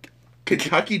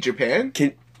 Kentucky, Japan?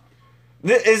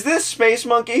 Is this Space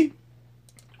Monkey?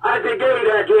 I just gave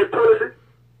you that address, pussy.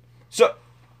 So,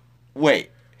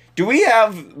 wait. Do we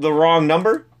have the wrong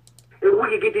number? If we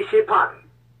can get this shit popping.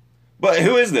 But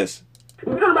who is this?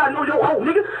 You nobody know your hoe,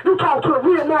 nigga. You talk to a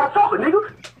real motherfucker,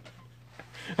 nigga.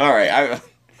 All right,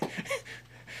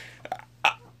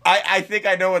 I think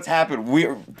I know what's happened.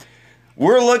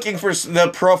 We're looking for the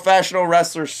professional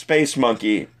wrestler Space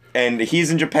Monkey, and he's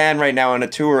in Japan right now on a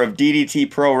tour of DDT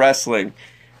Pro Wrestling.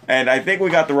 And I think we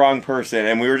got the wrong person,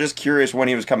 and we were just curious when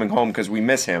he was coming home because we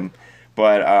miss him.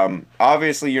 But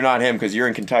obviously you're not him because you're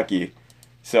in Kentucky.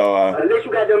 So unless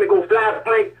you got them to go fly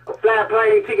a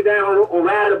plane, take it down, or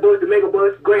ride a bus, the mega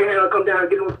bus, Greyhound, come down and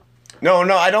get them. No,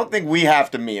 I don't think we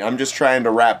have to meet. I'm just trying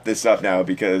to wrap this up now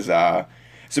because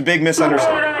it's a big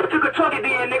misunderstanding. Took a truck then,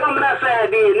 nigga. I'm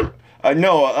outside then.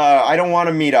 No, I don't want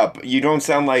to meet up. You don't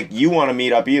sound like you want to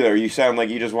meet up either. You sound like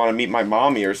you just want to meet my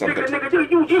mommy or something. Nigga,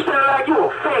 you sound like you a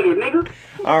faggot, nigga.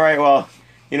 All right, well,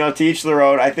 to each their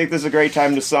own. I think this is a great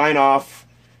time to sign off.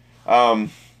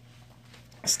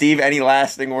 Steve, any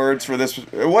lasting words for this?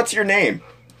 What's your name?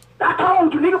 I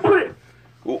told you, nigga, put it.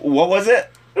 What was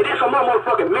it? And that's on my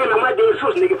motherfucking man, on my dead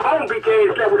sister, nigga. If I don't beat your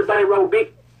ass, slap with a body roll,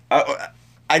 bitch.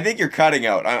 I think you're cutting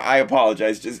out. I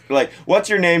apologize. Just what's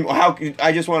your name?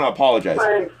 I just want to apologize.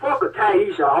 Man, fuck a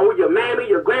Taisha, ho. Your mammy,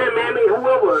 your grandmammy,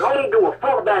 whoever. I don't give a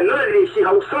fuck about none of this shit,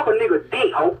 ho. Suck a nigga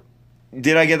dick, ho.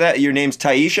 Did I get that? Your name's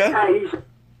Taisha? Taisha.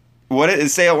 What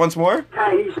is? Say it once more.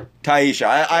 Taisha. Taisha.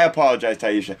 I apologize,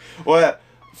 Taisha. Well,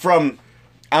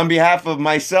 on behalf of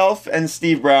myself and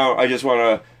Steve Brown, I just want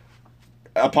to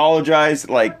apologize.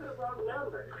 Look,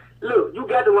 you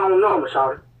got the wrong number,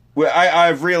 sorry. Well,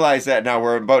 I've realized that now.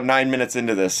 We're about 9 minutes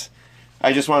into this.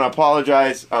 I just want to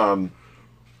apologize.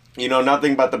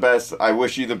 Nothing but the best. I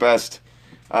wish you the best.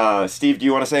 Steve, do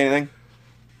you want to say anything?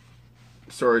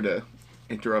 Sorry to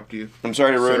interrupt you. I'm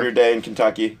sorry to ruin your day in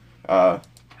Kentucky. Nigga,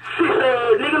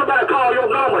 nobody call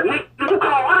your number. Nigga, you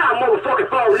call our motherfucking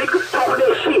phone, nigga. Talk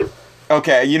that shit.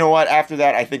 Okay, you know what? After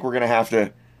that, I think we're going to have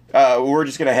to... we're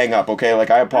just going to hang up, okay?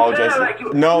 I apologize.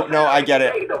 No, I get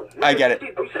it. I get it.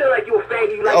 You sound like you a faggot.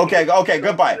 Okay,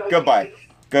 goodbye.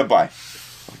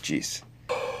 Oh, jeez.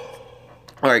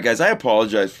 Alright, guys, I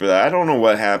apologize for that. I don't know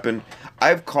what happened.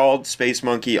 I've called Space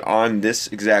Monkey on this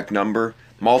exact number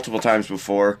multiple times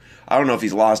before. I don't know if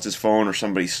he's lost his phone or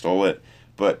somebody stole it,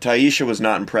 but Taisha was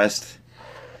not impressed.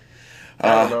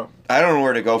 I don't know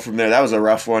where to go from there. That was a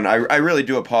rough one. I really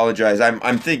do apologize.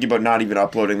 I'm thinking about not even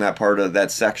uploading that part of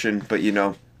that section, but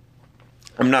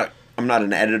I'm not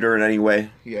an editor in any way.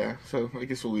 Yeah, so I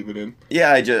guess we'll leave it in.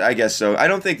 Yeah, I guess so. I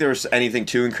don't think there was anything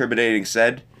too incriminating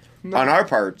said on our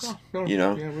parts. No.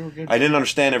 Yeah, we were good. I didn't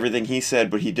understand everything he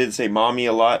said, but he did say mommy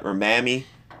a lot, or mammy.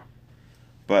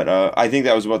 But I think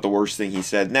that was about the worst thing he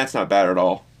said, and that's not bad at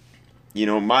all.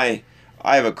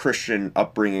 I have a Christian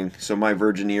upbringing, so my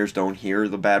virgin ears don't hear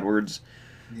the bad words.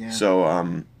 Yeah. So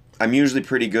I'm usually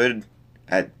pretty good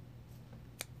at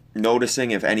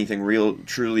noticing if anything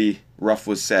truly rough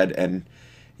was said, and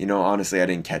honestly, I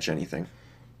didn't catch anything.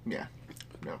 Yeah.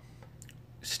 No.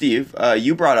 Steve,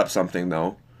 you brought up something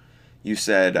though. You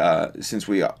said since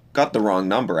we got the wrong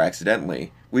number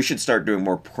accidentally, we should start doing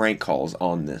more prank calls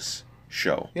on this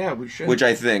show. Yeah, we should. Which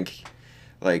I think,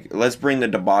 let's bring the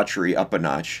debauchery up a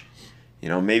notch.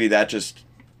 Maybe that just...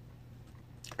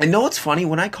 I know it's funny,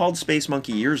 when I called Space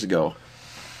Monkey years ago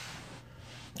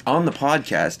on the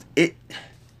podcast,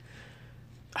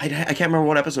 I can't remember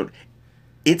what episode.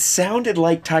 It sounded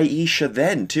like Taisha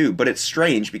then, too, but it's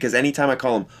strange because anytime I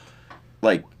call him,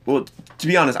 to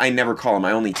be honest, I never call him.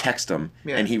 I only text him,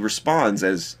 and he responds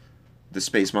as the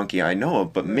Space Monkey I know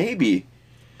of, but maybe...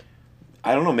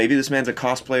 I don't know, maybe this man's a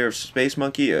cosplayer of Space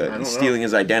Monkey, stealing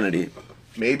his identity.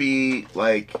 Maybe,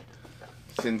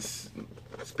 since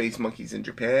Space Monkey's in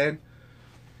Japan,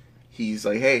 he's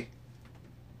like, hey,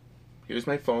 here's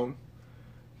my phone.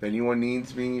 If anyone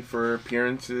needs me for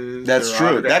appearances... That's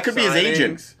true. That could be his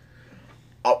agent.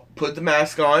 I'll put the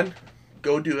mask on.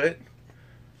 Go do it.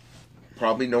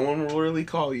 Probably no one will really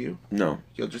call you. No.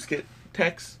 You'll just get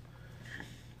texts.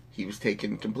 He was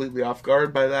taken completely off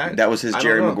guard by that. That was his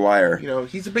Jerry Maguire.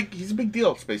 He's a big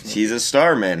deal, Space Monkey. He's a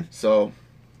star, man. So,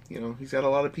 he's got a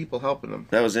lot of people helping him.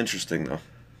 That was interesting, though.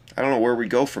 I don't know where we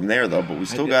go from there, though, but we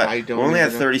still we only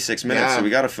had 36 minutes, so we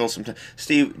got to fill some time.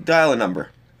 Steve, dial a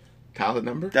number. Dial a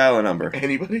number? Dial a number.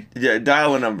 Anybody? Yeah,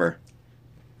 dial a number.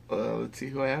 Let's see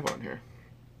who I have on here.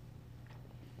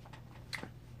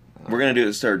 We're going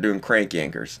to start doing crank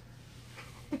yankers.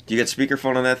 Do you get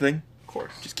speakerphone on that thing? Of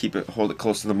course. Just hold it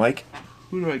close to the mic.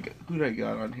 Who do I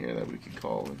got on here that we could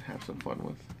call and have some fun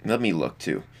with? Let me look,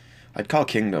 too. I'd call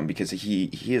Kingdom because he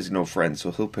has no friends,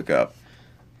 so he'll pick up.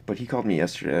 But he called me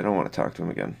yesterday. I don't want to talk to him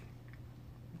again.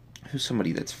 Who's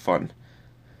somebody that's fun?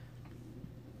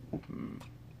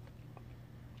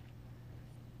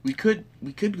 We could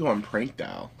go on prank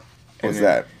dial. What's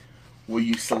that? Well,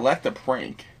 you select a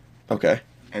prank, Okay.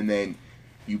 and then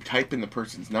you type in the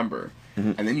person's number,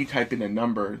 Mhm. and then you type in a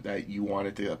number that you want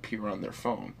it to appear on their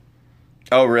phone.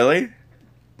 Oh, really?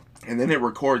 And then it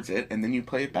records it, and then you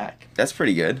play it back. That's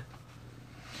pretty good.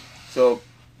 So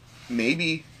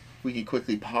maybe we could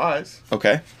quickly pause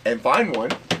Okay. and find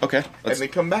one, Okay. and then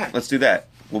come back. Let's do that.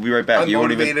 We'll be right back.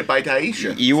 Unmotivated by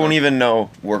Taisha. You won't even know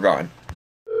we're gone.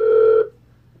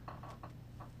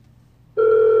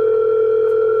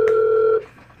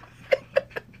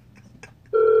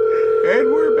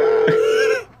 And we're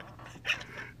back.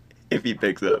 If he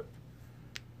picks up.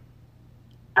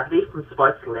 Emily from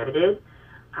Sports Limited.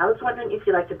 I was wondering if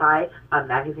you'd like to buy a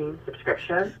magazine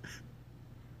subscription.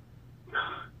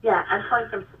 Yeah, I'm calling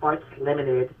from Sports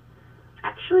Limited.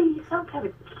 Actually, you sound kind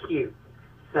of cute.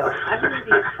 So I'm going to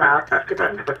be a trial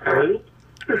subscription for free.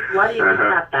 What do you think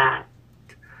about that?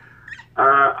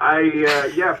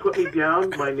 Yeah, put me down.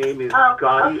 My name is Oh,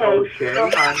 Gotti okay. O'Shea. Go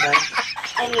on then.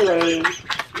 Anyway,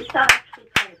 you sound actually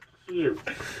kind of cute.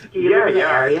 Do you Yeah, live in the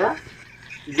yeah. area?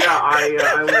 Yeah,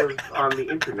 I live on the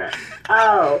internet.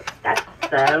 Oh, that's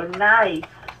so nice.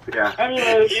 Yeah.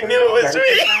 Anyway, You knew it was me.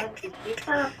 You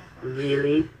sound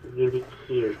really, really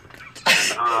cute.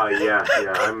 Yeah.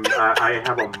 I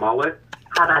have a mullet.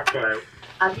 How about this?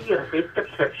 I'll give you a free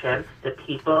subscription to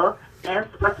People and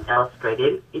Sports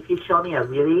Illustrated if you show me a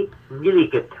really, really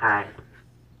good time.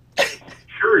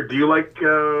 Sure. Do you like?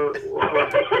 You've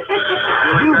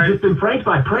just been pranked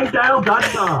by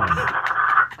prankdial.com.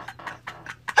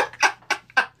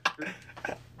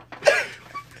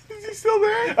 Is he still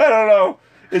there? I don't know.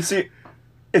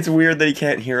 It's weird that he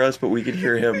can't hear us, but we can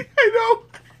hear him. I know.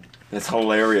 That's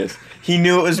hilarious. He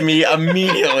knew it was me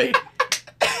immediately.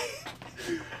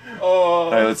 Oh.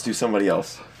 All right, let's do somebody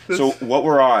else. So what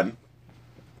we're on,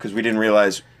 because we didn't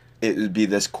realize it would be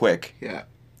this quick. Yeah.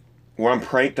 We're on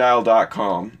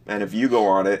prankdial.com, and if you go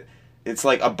on it, it's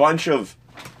like a bunch of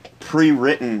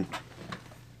pre-written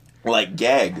like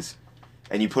gags,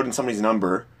 and you put in somebody's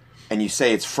number, and you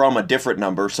say it's from a different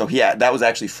number. So yeah, that was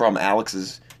actually from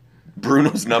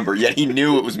Bruno's number, yet he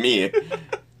knew it was me.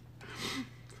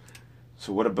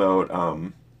 So what about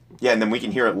yeah, and then we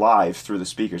can hear it live through the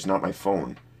speakers, not my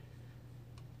phone.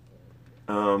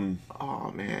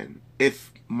 Oh man,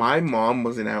 if my mom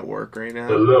wasn't at work right now,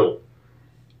 Hello.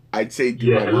 I'd say do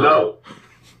Yeah. my mom. Hello.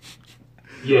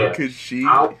 Yeah. Because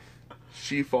Ow.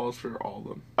 she falls for all of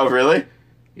them. Oh really?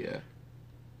 Yeah.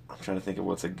 I'm trying to think of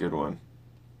what's a good one.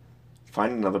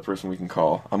 Find another person we can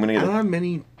call. I'm gonna I get don't a... have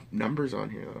many numbers on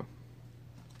here though.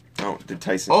 Oh, did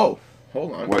Tyson... Oh,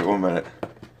 hold on. Wait 1 minute.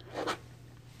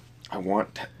 I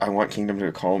want Kingdom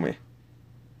to call me.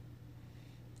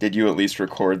 Did you at least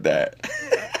record that?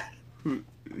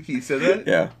 He said that?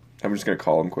 Yeah. I'm just gonna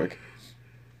call him quick.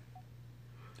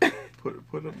 Put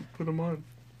him on.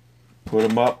 Put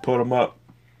him up, put him up.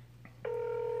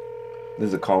 This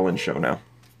is a call-in show now.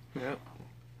 Yeah.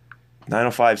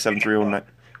 905-7309.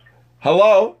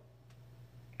 Hello?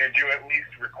 Did you at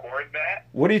least record that?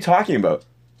 What are you talking about?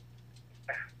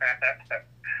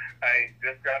 I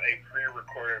just got a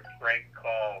pre-recorded prank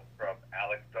call from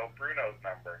Alex Del Bruno's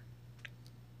number.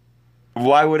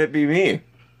 Why would it be me?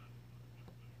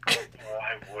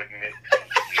 Why wouldn't it be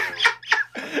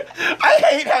you? I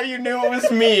hate how you knew it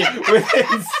was me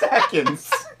within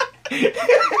seconds. So you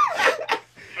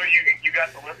got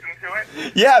to listen to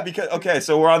it? Yeah, because okay,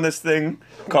 so we're on this thing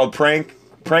called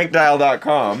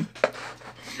prankdial.com,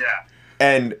 Yeah.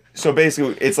 and so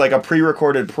basically it's like a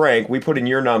pre-recorded prank. We put in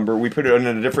your number, we put it in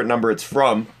a different number it's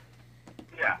from,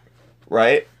 Yeah.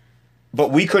 right?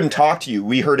 But we couldn't talk to you.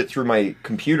 We heard it through my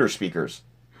computer speakers.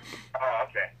 Oh,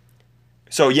 okay.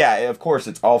 So yeah, of course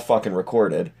it's all fucking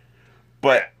recorded.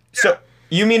 But so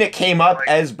you mean it came up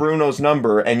as Bruno's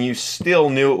number and you still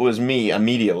knew it was me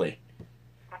immediately?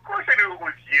 Of course I knew it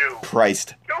was you.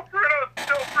 Christ. Del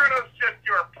Bruno's just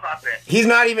your puppet. He's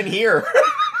not even here.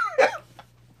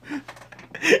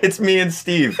 It's me and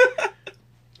Steve.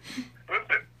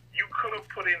 Listen, you could have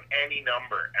put in any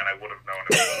number and I would have known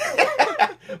it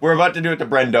was you. We're about to do it to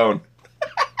Brendone.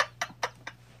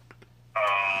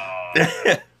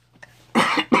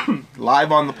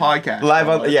 Live on the podcast. Live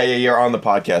on, yeah, you're on the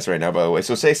podcast right now, by the way.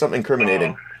 So say something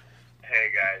incriminating. Hey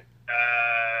guys.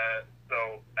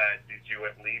 Did you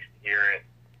at least hear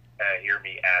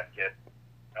me ask it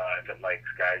if it likes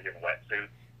guys in wetsuits?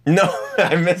 No,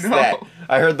 I missed that.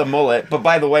 I heard the mullet, but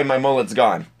by the way, my mullet's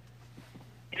gone.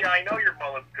 Yeah, I know your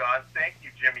mullet's gone. Thank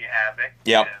you, Jimmy Havoc.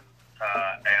 Yep.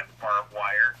 And Barbed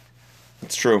Wire.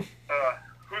 It's true.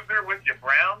 Who's there with you,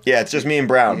 Brown? Yeah, it's just me and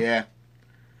Brown. Yeah.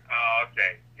 Oh,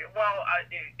 okay. Why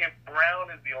if Brown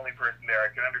is the only person there, I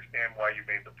can understand why you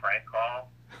made the prank call.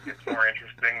 It's more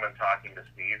interesting than talking to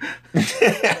Steve.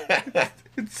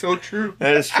 It's so true.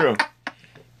 That is true.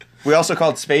 We also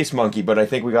called Space Monkey, but I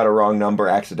think we got a wrong number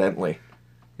accidentally.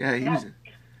 Yeah, he was.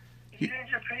 He's in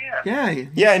Japan. Yeah,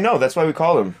 Yeah, I know. That's why we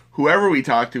called him. whoever we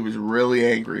talked to was really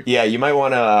angry. Yeah, you might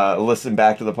want to listen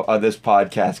back to the this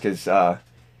podcast because I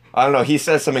don't know. He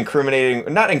says some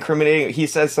not incriminating. He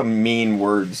says some mean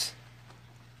words.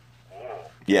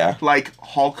 Yeah. Like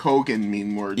Hulk Hogan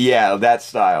mean words. Yeah, that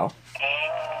style.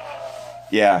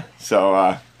 Yeah.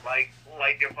 So.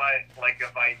 Like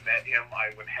if I met him, I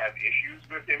would have issues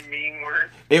with him mean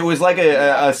words. It was like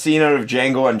a scene out of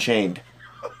Django Unchained.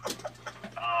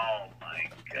 Oh my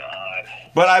god.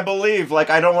 But I believe,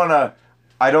 I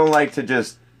don't like to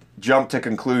just jump to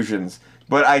conclusions,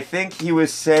 but I think he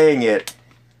was saying it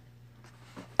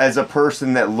as a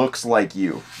person that looks like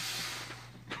you.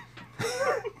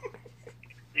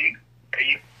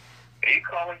 Are you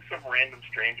calling some random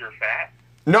stranger fat?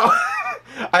 No,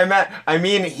 I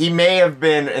mean, he may have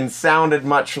been and sounded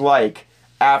much like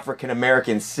African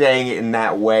Americans saying it in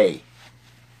that way.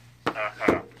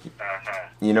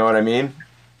 You know what I mean?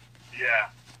 Yeah.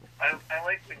 I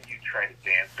like when you try to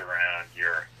dance around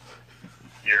your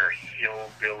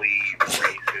hillbilly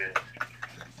racist.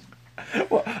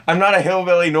 Well, I'm not a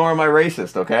hillbilly, nor am I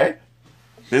racist, okay?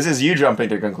 This is you jumping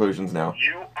to conclusions now.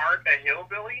 You aren't a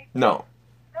hillbilly? No.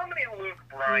 How many Luke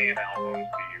Bryan albums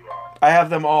do you own? I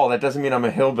have them all. That doesn't mean I'm a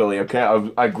hillbilly, okay?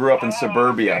 I grew up in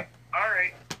suburbia. Okay. All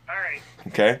right.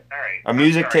 Okay? All right. A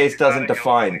music I'm sorry, taste you're doesn't not a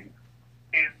define. hillbilly.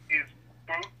 Is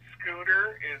boot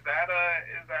scooter, is that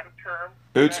a term?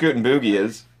 Boot Scoot and Boogie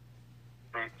is.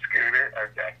 Boot scooter?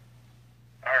 Okay.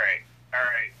 All right.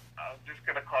 I'm just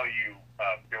going to call you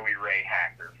Billy Ray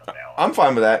Hacker from now on. I'm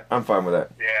fine with that.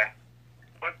 Yeah.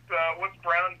 What's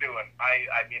Brown doing?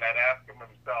 I mean, I'd ask him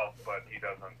himself, but he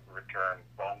doesn't return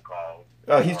phone calls.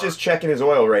 Oh, he's just checking his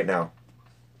oil right now.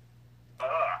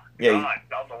 Yeah, God,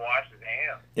 tell him to wash his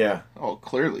hands. Yeah. Oh,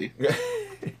 clearly.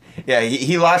 Yeah,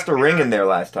 he lost a ring in there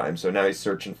last time, so now he's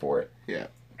searching for it. Yeah.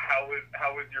 How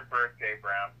was your birthday,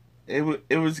 Brown?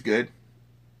 It was good.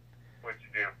 What'd you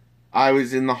do? I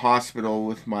was in the hospital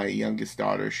with my youngest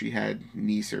daughter. She had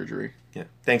knee surgery. Yeah.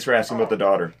 Thanks for asking about the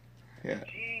daughter. Yeah.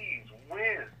 Jeez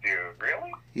whiz, dude.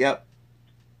 Really? Yep.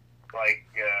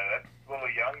 That's a little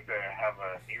young to have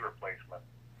a knee replacement.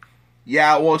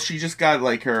 Yeah, well, she just got,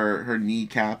 her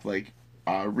kneecap,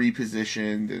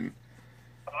 repositioned, and...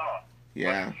 Oh.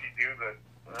 Yeah. What did she do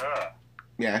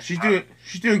Yeah,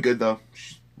 she's doing good, though.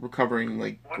 She's recovering,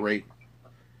 great.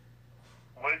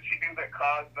 What did she do that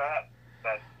caused that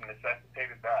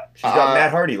necessitated that? She's got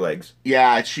Matt Hardy legs.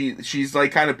 Yeah, she's,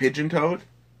 kind of pigeon-toed.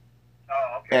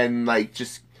 Oh, okay. And,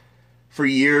 just... For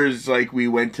years, we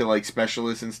went to,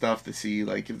 specialists and stuff to see,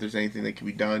 if there's anything that can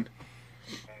be done.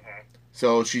 Mm-hmm.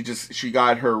 So she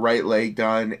got her right leg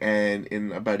done, and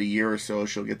in about a year or so,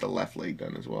 she'll get the left leg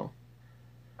done as well.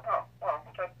 Oh, well,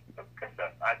 that's good then.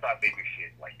 I thought maybe she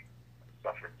had,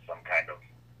 suffered some kind of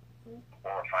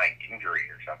horrifying injury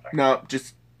or something. No,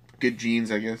 just good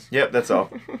genes, I guess. Yep, that's all.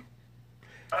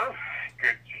 Oh,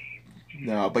 good geez.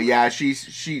 No, but yeah,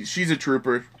 she's a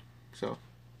trooper, so.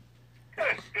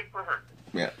 Good for her.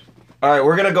 Yeah. All right,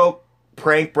 we're going to go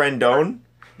prank Brendone.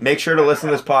 Make sure to listen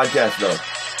to this podcast, though.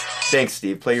 Thanks,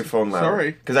 Steve. Play your phone louder.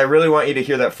 Sorry. Because I really want you to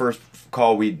hear that first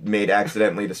call we made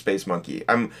accidentally to Space Monkey.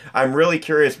 I'm really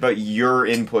curious about your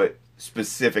input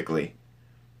specifically.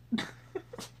 There's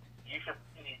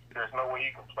no way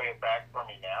you can play it back for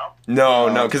me now?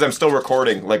 No, because I'm still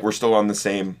recording. We're still on the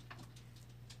same...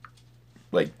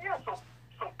 Yeah, so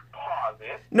pause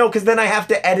it. No, because then I have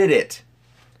to edit it.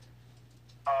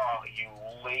 Oh, you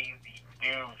lazy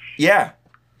douche. Yeah.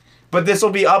 But this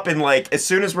will be up in, as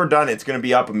soon as we're done, it's going to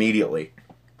be up immediately.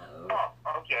 Oh,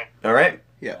 okay. All right?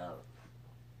 Yeah.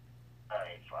 All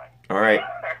right, fine. All right.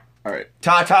 All right.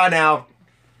 Ta-ta now. All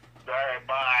right,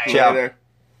 bye. Ciao. Later.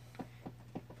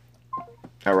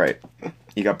 All right.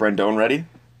 You got Brendone ready?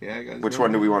 Yeah, I got Which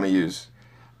one do we want to use?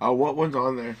 What one's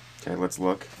on there? Okay, let's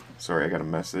look. Sorry, I got a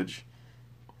message.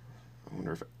 I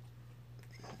wonder if...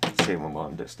 Save them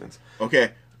long distance.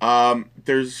 Okay.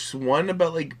 There's one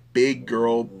about big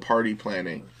girl party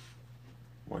planning.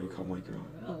 Why do you call my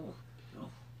girl?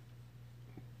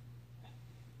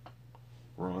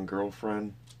 Wrong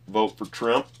girlfriend. Vote for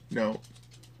Trump. No.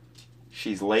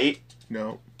 She's late.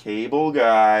 No. Cable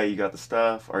guy. You got the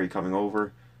stuff. Are you coming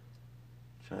over?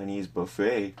 Chinese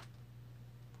buffet.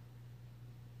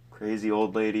 Crazy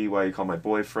old lady. Why you call my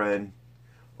boyfriend?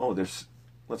 Oh,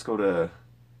 let's go to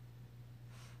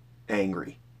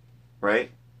angry.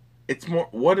 Right? It's more.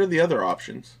 What are the other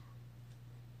options?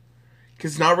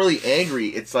 It's not really angry.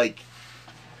 It's like,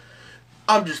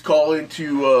 I'm just calling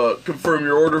to confirm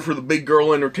your order for the Big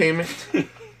Girl Entertainment. Let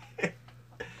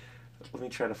me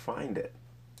try to find it.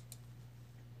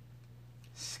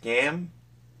 Scam.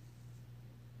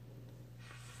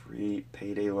 Free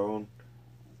payday loan.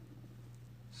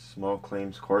 Small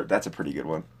claims court. That's a pretty good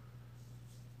one.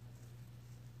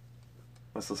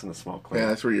 Let's listen to small claims. Yeah,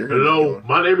 that's where you're Hello,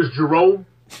 my name is Jerome.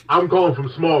 I'm calling from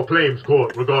Small Claims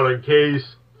Court regarding case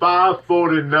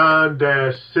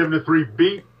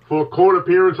 549-73B for a court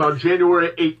appearance on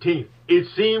January 18th. It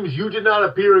seems you did not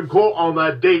appear in court on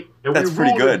that date, and That's we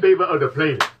pretty ruled good. in favor of the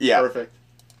plaintiff. Yeah. Perfect.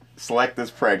 Select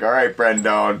this prank. All right,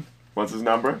 Brendan. What's his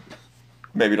number?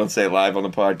 Maybe don't say it live on the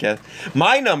podcast.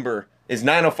 My number is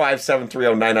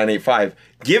 905-730-9985.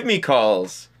 Give me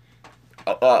calls.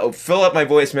 Fill up my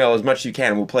voicemail as much as you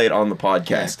can. We'll play it on the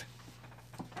podcast.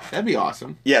 That'd be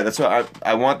awesome. Yeah, that's what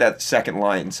I want, that second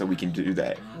line so we can do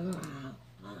that.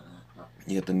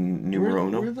 You get the numero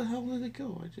uno? Where the hell did it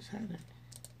go? I just had it.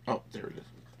 Oh, there it is.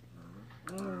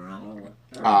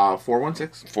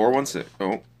 416. 416.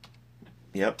 Oh.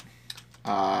 Yep.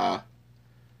 Uh,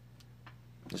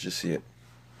 Let's just see it.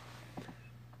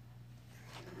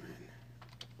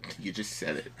 You just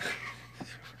said it.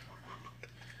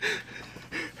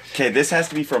 Okay, this has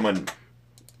to be from a...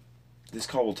 This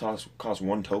call will cost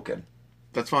 1 token.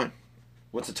 That's fine.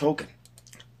 What's a token?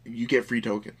 You get free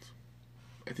tokens.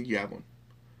 I think you have one.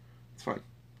 It's fine.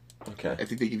 Okay. I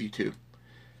think they give you 2.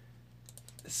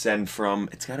 Send from...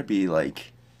 It's got to be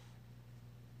like...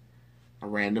 A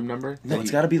random number? No,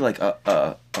 it's got to be like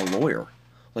a lawyer.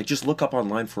 Like, just look up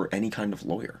online for any kind of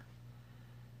lawyer.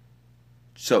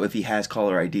 So if he has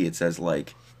caller ID, it says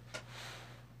like...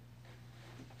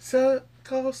 So,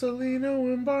 call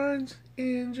Salino and Barnes,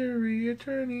 injury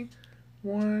attorney,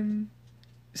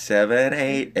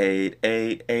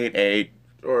 7888888.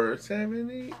 or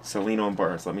 78. Salino and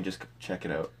Barnes. Let me just check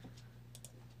it out.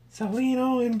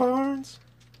 Salino and Barnes.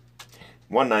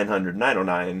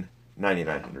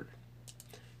 1-900-909-9900.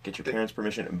 Get your parents'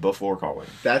 permission before calling.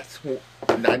 That's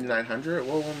 9900?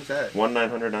 What one was that?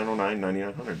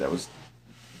 1-900-909-9900. That was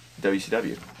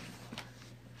WCW.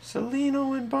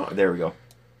 Salino and Barnes. There we go.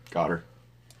 Got her.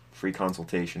 Free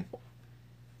consultation.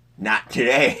 Not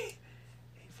today.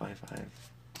 855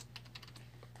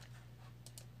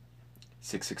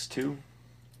 662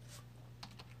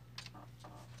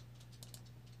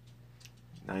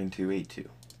 9282.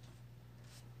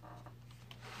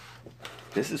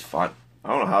 This is fun. I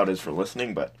don't know how it is for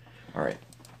listening, but all right.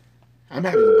 I'm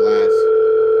having a blast.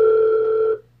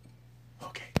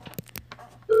 Okay.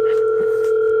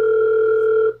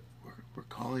 We're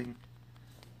calling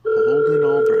Holden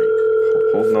Albright.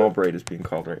 Holden Albright is being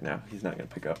called right now. He's not going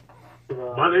to pick up.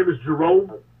 My name is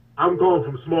Jerome. I'm calling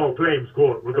from Small Claims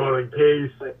Court regarding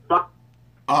case 5.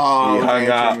 Oh, He it was hung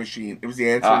the up. answering machine. It was the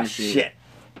answering Ah, machine. shit.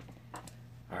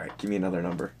 All right, give me another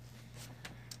number.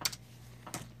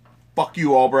 Fuck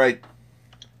you, Albright.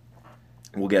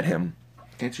 We'll get him.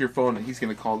 Answer your phone and he's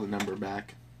going to call the number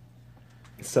back.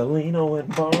 Salino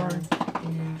and Barnes.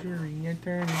 Injury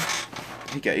attorney.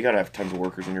 You gotta have tons of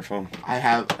workers on your phone. I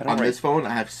have, I don't on write- this phone,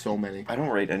 I have so many. I don't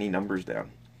write any numbers down.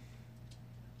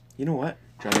 You know what?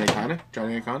 Johnny Iconic?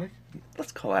 Johnny Iconic?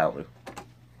 Let's call Alu.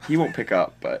 He won't pick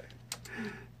up, but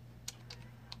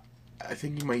I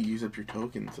think you might use up your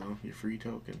tokens, though. Your free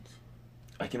tokens.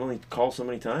 I can only call so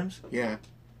many times? Yeah.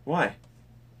 Why?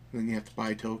 Then you have to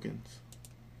buy tokens.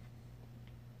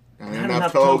 Not Not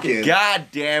enough tokens. God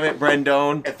damn it,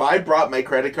 Brendone. If I brought my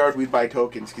credit card, we'd buy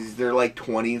tokens because they're like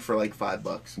 20 for like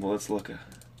 $5. Well, let's look.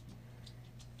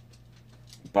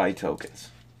 Buy tokens.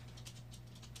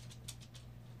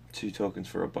 2 tokens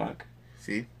for $1.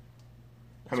 See?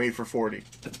 How many for 40?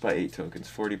 Let's buy 8 tokens.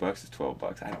 $40 is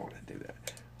 $12. I don't want to do that.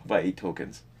 I'll buy 8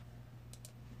 tokens.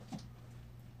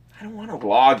 I don't want to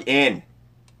log in.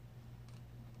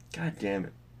 God damn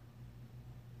it.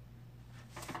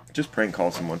 Just prank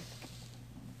call someone.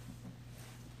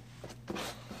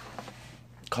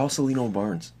 Call Salino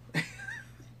Barnes.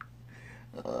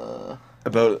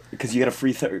 About, because you get a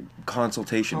free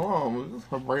consultation. Oh,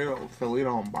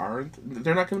 Salino and Barnes.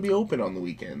 They're not going to be open on the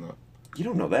weekend, though. You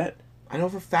don't know that. I know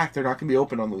for a fact they're not going to be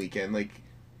open on the weekend. Like,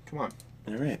 come on.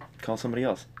 All right. Call somebody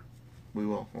else. We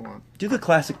will. Hold on. Do the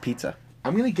classic pizza.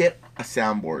 I'm going to get a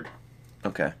soundboard.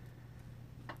 Okay.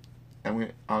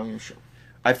 I'm gonna show.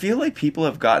 I feel like people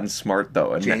have gotten smart,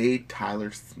 though. And J.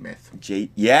 Tyler Smith.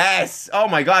 Yes! Oh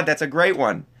my god, that's a great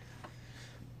one.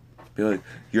 Be like,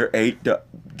 your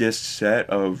 8-disc set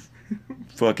of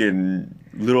fucking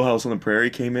Little House on the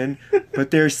Prairie came in, but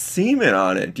there's semen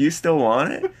on it. Do you still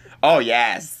want it? Oh,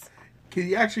 yes. Can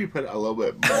you actually put a little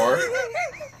bit more?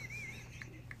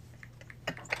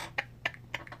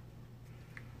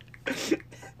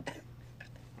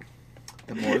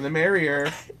 The more the merrier.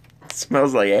 It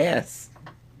smells like ass.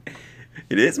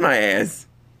 It is my ass.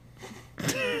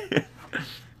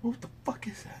 What the fuck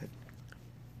is that?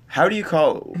 How do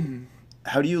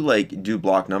you like do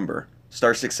block number?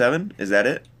 *67? Is that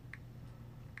it?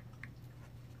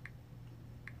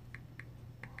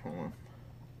 Hold on.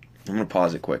 I'm gonna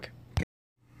pause it quick.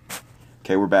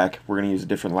 Okay, we're back. We're gonna use a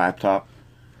different laptop.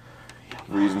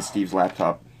 We're using Steve's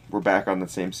laptop. We're back on the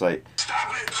same site.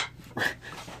 Stop it!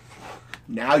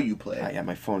 Now you play. Yeah,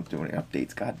 my phone's doing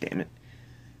updates. God damn it.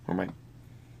 Or my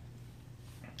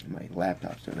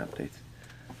laptop's doing updates.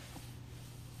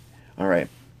 All right.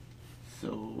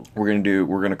 So We're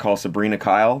gonna call Sabrina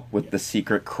Kyle with The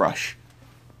Secret Crush.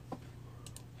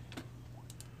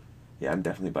 Yeah, I'm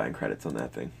definitely buying credits on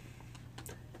that thing.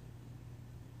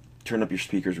 Turn up your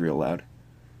speakers real loud.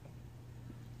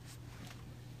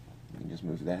 You can just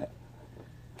move that.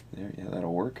 There, yeah,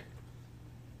 that'll work.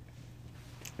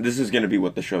 This is gonna be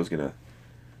what the show's gonna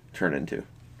turn into.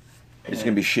 It's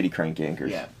gonna be shitty crank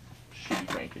anchors. yeah, shitty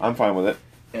cranky. I'm fine with it.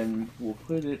 And we'll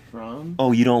put it from.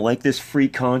 Oh, you don't like this free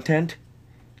content?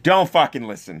 Don't fucking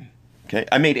listen. Okay,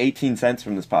 I made 18 cents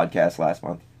from this podcast last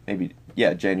month. Maybe,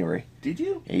 yeah, January. Did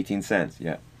you? 18 cents,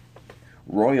 yeah.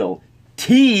 Royal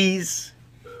Teas.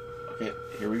 Okay,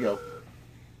 here we go.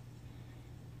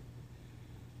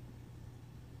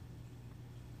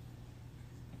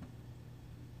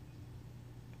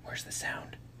 Where's the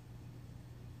sound?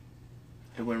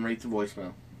 It went right to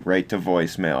voicemail. Right to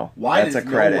voicemail. Why That's does a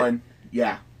credit. no one?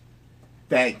 Yeah.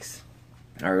 Thanks.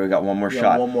 All right, we got one more Yeah,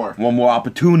 shot. one more. One more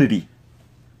opportunity.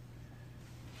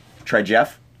 Try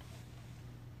Jeff.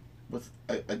 What's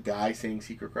a guy saying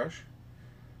Secret Crush?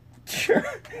 Sure.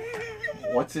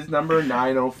 What's his number?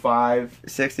 905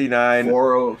 69.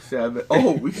 407.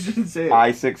 Oh, we shouldn't say it.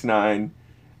 I69.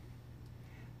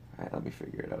 All right, let me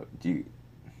figure it out. Do you...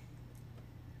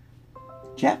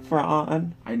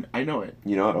 Jeffron. I know it.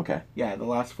 You know it? Okay. Yeah, the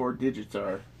last 4 digits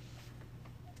are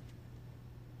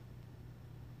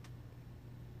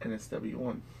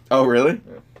NSW1. Oh, really?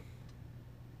 Yeah.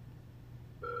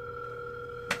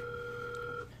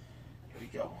 Here we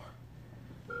go.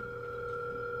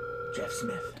 Jeff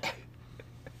Smith.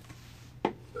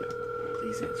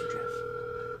 Please answer, Jeff.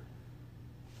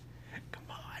 Come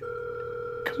on.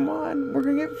 Come on. We're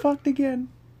gonna get fucked again.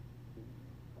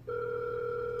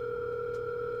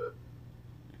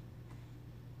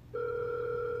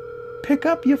 Pick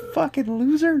up, you fucking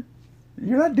loser.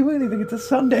 You're not doing anything. It's a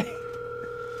Sunday.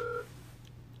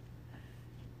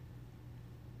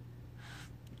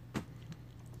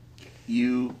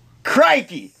 You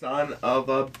Crikey! son of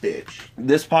a bitch.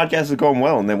 This podcast is going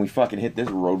well, and then we fucking hit this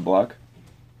roadblock.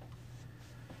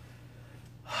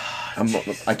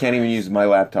 I can't even use my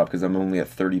laptop because I'm only at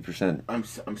 30%. I'm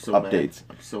so Updates. mad.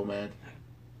 I'm so mad.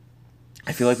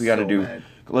 I feel like we got to So do... mad.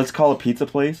 Let's call a pizza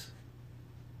place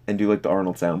and do like the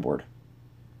Arnold soundboard.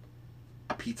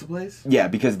 A pizza place? Yeah,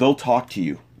 because they'll talk to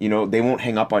you. You know, they won't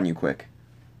hang up on you quick.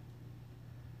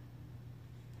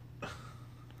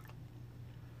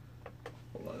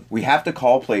 Hold on. We have to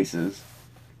call places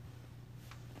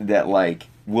that, like,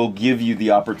 will give you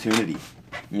the opportunity,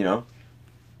 you know?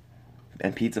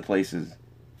 And pizza places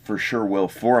for sure will,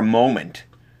 for a moment.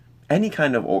 Any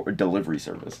kind of delivery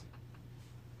service.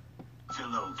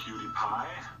 Hello, cutie pie.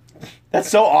 That's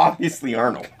so obviously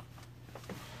Arnold.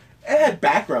 It had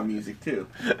background music too.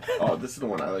 Oh, this is the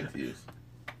one I like to use.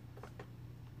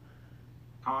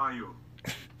 How are you?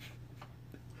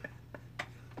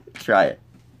 Try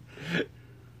it.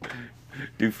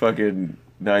 Do fucking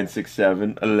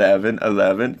 967 11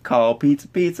 11. Call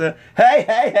pizza. Hey,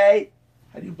 hey, hey.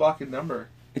 How do you block a number?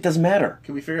 It doesn't matter.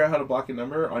 Can we figure out how to block a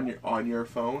number on your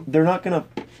phone? They're not gonna.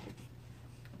 I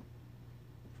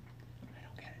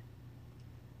don't get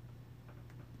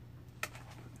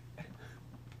it.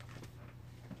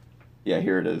 Yeah,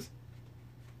 here it is.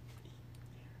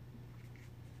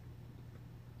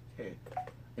 Okay.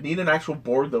 I need an actual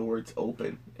board though where it's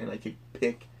open and I can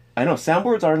pick. I know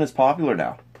soundboards aren't as popular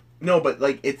now. No, but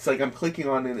like it's like I'm clicking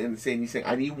on it and saying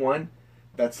I need one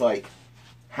that's like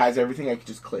has everything. I can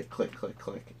just click, click, click,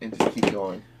 click, and just keep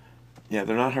going. Yeah,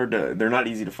 they're not hard to. They're not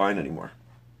easy to find anymore.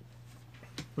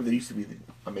 But they used to be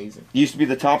amazing. It used to be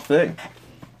the top thing.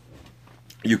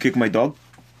 You kick my dog?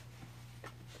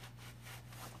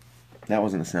 That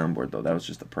wasn't a soundboard though. That was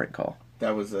just a prank call.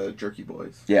 That was Jerky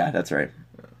Boys. Yeah, that's right.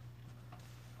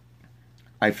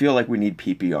 I feel like we need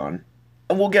PP on.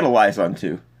 And we'll get Elias on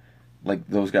too. Like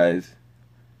those guys.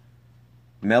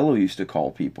 Mello used to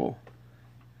call people.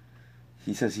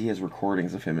 He says he has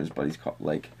recordings of him and his buddies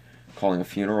calling a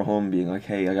funeral home, being like,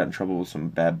 "Hey, I got in trouble with some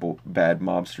bad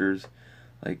mobsters.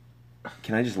 Like,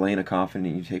 can I just lay in a coffin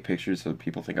and you take pictures so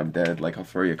people think I'm dead? Like, I'll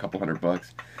throw you a couple $100.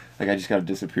 Like, I just gotta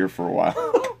disappear for a while.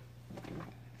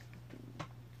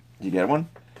 Did you get one?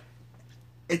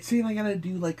 It's saying I gotta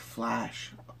do like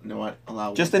Flash. No, what?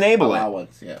 Allow. Just ones. enable Allow it.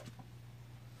 ones, yeah.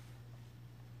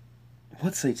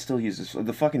 What site still uses...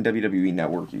 The fucking WWE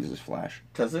Network uses Flash.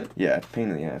 Does it? Yeah, it's a pain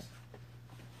in the ass.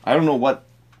 I don't know what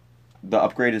the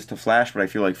upgrade is to Flash, but I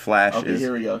feel like Flash Okay, is...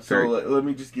 here we go. So let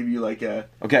me just give you like a...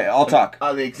 Okay, I'll talk.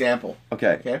 The example.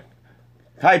 Okay. Okay?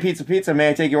 Hi, Pizza.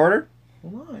 May I take your order?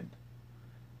 Hold on.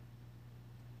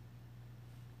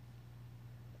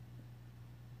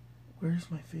 Where's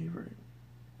my favorite?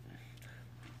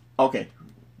 Okay.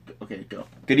 Okay, go.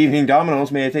 Good evening,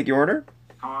 Domino's. May I take your order?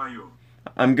 How are you?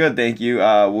 I'm good, thank you.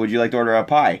 Would you like to order a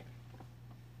pie?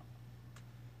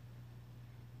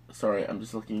 Sorry, I'm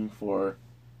just looking for...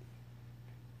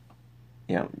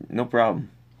 Yeah, no problem.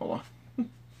 Hold on.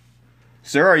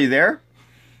 Sir, are you there?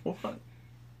 Hold on.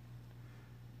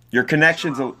 Your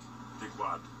connection's a...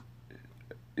 Dickwad.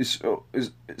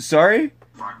 Sorry?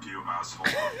 Fuck you, asshole.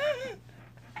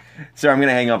 Sir, I'm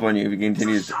gonna hang up on you if you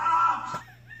continue. Shut up!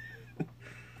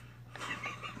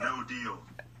 No deal.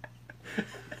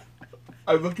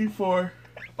 I'm looking for...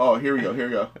 Oh, here we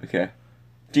go. Okay.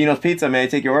 Gino's Pizza, may I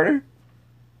take your order?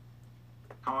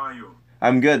 How are you?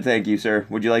 I'm good, thank you, sir.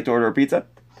 Would you like to order a pizza?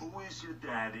 Who is your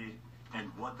daddy and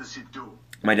what does he do?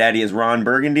 My daddy is Ron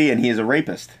Burgundy, and he is a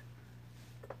rapist.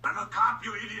 I'm a cop,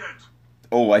 you idiot!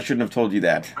 Oh, I shouldn't have told you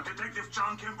that. I'm Detective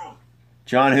John Kimball.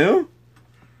 John who?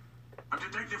 I'm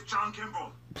Detective John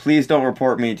Kimball. Please don't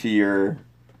report me to your...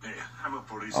 Hey, I'm a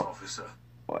police officer.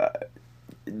 What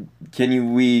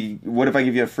if I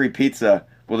give you a free pizza?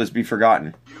 Will this be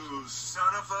forgotten? You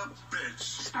son of a bitch.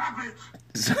 Stop it!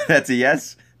 So that's a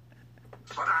yes?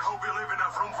 But I hope you leave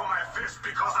enough room for my fist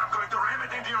because I'm going to ram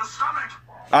it into your stomach.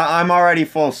 I'm already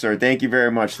full, sir. Thank you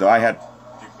very much, though. I had...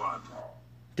 Dickwad.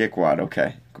 Dickwad,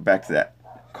 okay. Go back to that.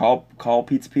 Call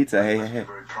Pizza. Hey. You're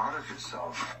very proud of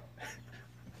yourself.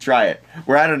 Try it.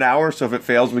 We're at an hour, so if it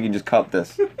fails, we can just cut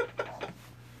this.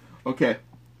 Okay.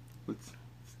 Let's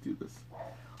do this.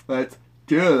 Let's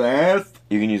do this.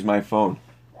 You can use my phone.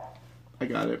 I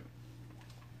got it.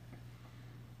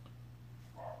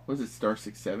 What is it? Star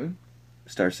 67?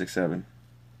 Star 67.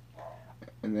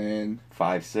 And then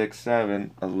 5, 6,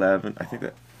 7, 11. I think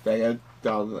that... did I gotta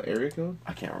dial the area code?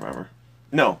 I can't remember.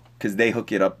 No, because they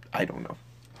hook it up. I don't know.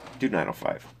 Do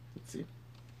 905. Let's see.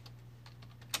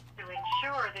 To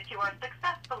ensure that you are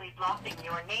successfully blocking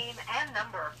your name and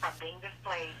number from being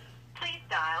displayed, please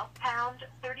dial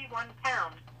 #31#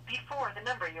 before the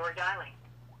number you are dialing.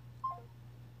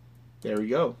 There we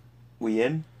go. We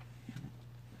in?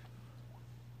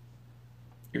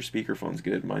 Your speakerphone's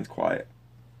good. Mine's quiet.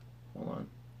 Hold on.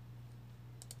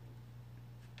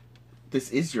 This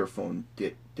is your phone,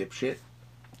 dipshit.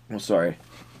 Oh, sorry.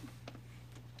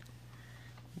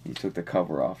 You took the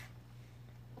cover off.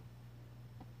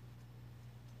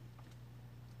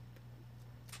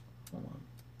 Hold on.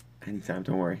 Anytime,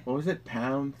 don't worry. What was it?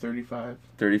 #35?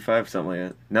 35, something like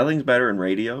that. Nothing's better in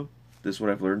radio, this is what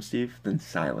I've learned, Steve, than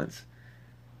silence.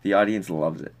 The audience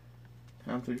loves it.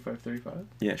 #3535?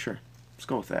 Yeah, sure. Let's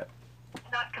go with that.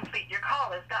 Not complete. Your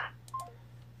call is done.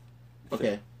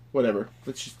 Okay, whatever.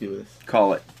 Let's just do this.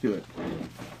 Call it. Do it.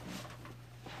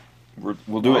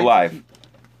 We'll do it live.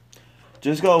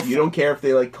 Just go. You don't care if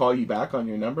they like call you back on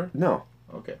your number? No.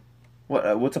 Okay.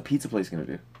 What's a pizza place gonna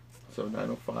do? So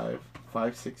 905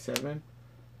 567.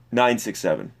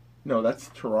 967. No,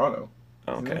 that's Toronto.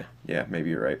 Oh, Isn't okay. it? Yeah,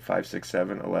 maybe you're right. 5, 6,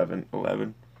 7, 11,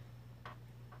 11.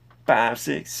 5,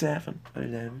 6, 7,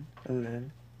 11,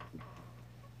 11.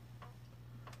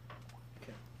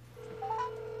 Okay.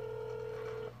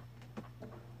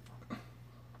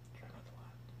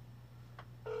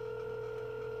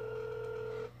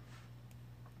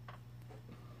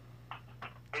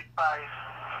 85.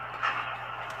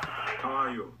 How are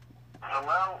you?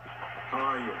 Hello? How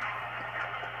are you?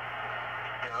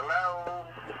 Hello?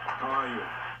 How are you?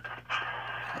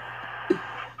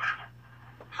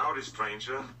 Howdy,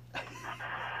 stranger.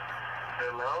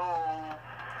 Hello?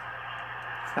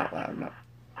 It's not loud enough.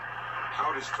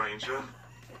 Howdy, stranger.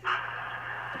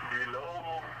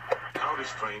 Hello? Howdy,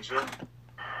 stranger.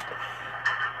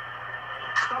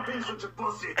 Stop being such a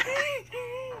pussy.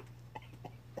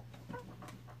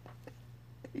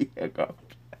 Yeah, go.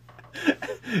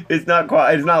 It's not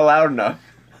loud enough.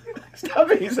 Stop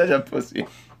being such a pussy.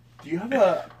 Do you have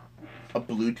a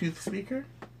Bluetooth speaker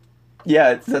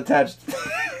Yeah, it's attached.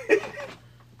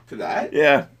 to that?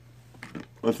 Yeah.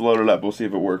 Let's load it up. We'll see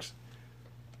if it works.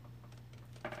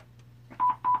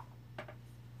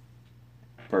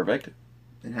 Perfect.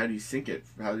 And how do you sync it?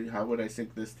 How would I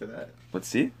sync this to that? Let's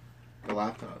see. The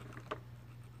laptop.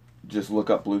 Just look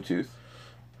up Bluetooth.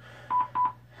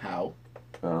 How?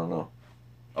 I don't know.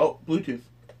 Oh, Bluetooth.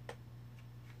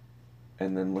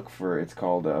 And then look for, it's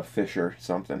called Fisher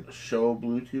something. Show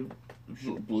Bluetooth.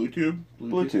 Bluetooth?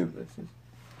 Bluetooth.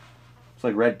 It's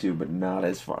like RedTube, but not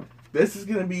as fun. This is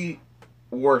gonna be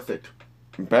worth it.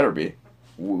 It better be.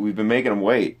 We've been making them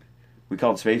wait. We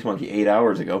called Space Monkey 8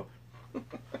 hours ago.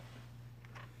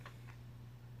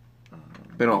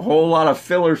 Been a whole lot of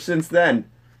filler since then.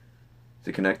 Is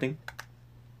it connecting?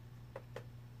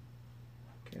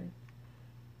 Okay.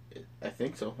 I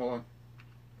think so. Hold on.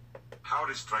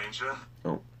 Howdy, stranger.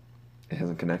 Oh. It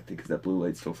hasn't connected because that blue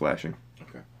light's still flashing.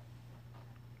 Okay.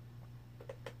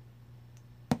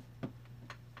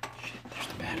 Shit, there's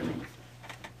the battery.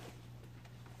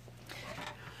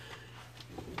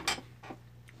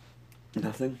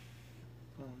 Nothing?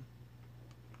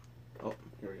 Oh,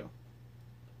 here we go.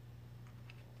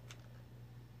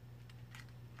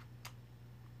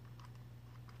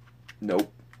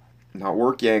 Nope. Not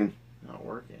working. Not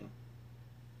working.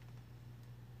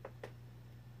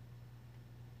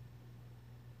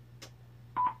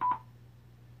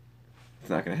 It's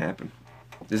not gonna happen.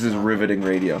 This is riveting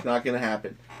radio. It's not gonna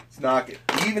happen. It's not. Do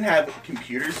you even have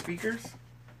computer speakers?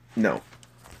 No.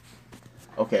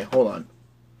 Okay, hold on.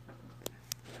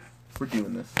 We're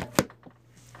doing this.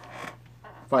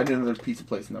 Find another pizza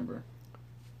place number.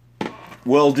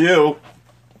 Will do.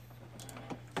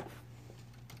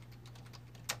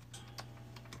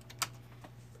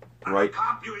 Right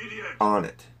Cop, you idiot. on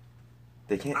it.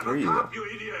 They can't I'm hear a you cop, though.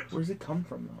 you idiot. Where's it come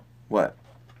from though? What?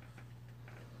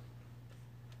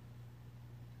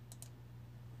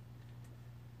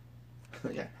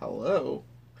 Yeah. Hello.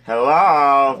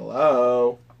 Hello?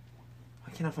 Hello.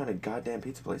 Why can't I find a goddamn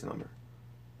pizza place number?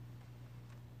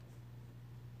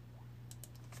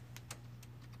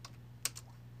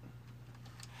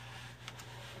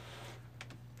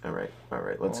 Alright,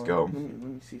 let's go. Let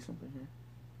me see something here.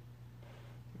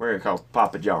 We're gonna call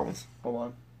Papa John's. Hold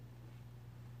on.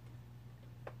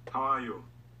 How are you?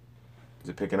 Is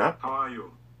it picking up? How are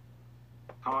you?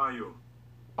 How are you?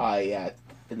 Yeah.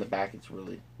 In the back, it's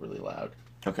really, really loud.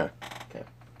 Okay. Okay.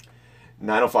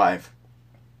 905.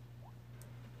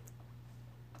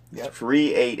 Yep.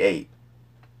 388.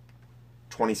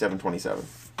 2727.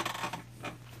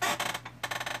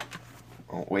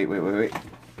 Oh, wait.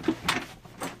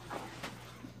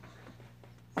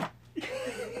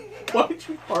 Why did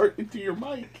you fart into your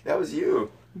mic? That was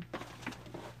you.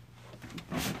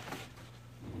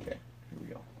 Okay, here we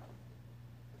go.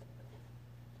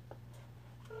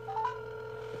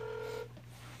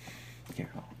 Here,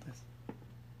 hold this.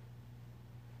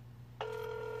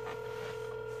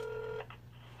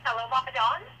 Hello, Papa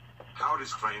John? Howdy,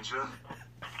 stranger.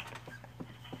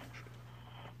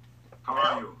 How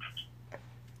are you?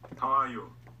 How are you?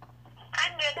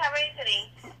 I'm good. How are you today?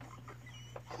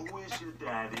 Who is your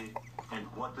daddy and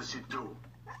what does he do?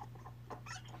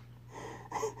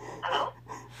 Hello?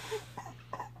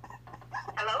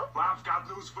 Hello? I've got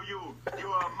news for you. You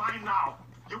are mine now.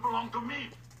 You belong to me.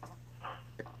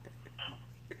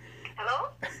 Hello?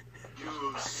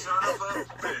 You son of a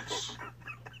bitch.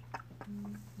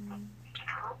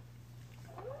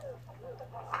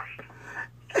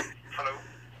 Hello.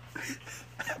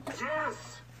 Yes.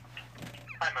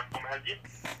 Hi, ma'am. Can I help you?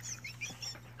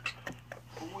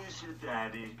 Who is your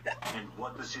daddy and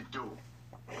what does he do?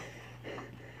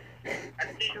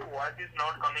 Actually, your voice is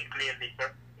not coming clearly,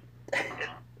 sir. Yes.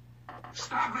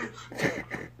 Stop it.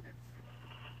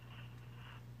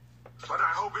 But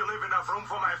I hope you leave enough room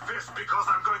for my fist because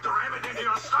I'm going to ram it into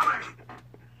your stomach.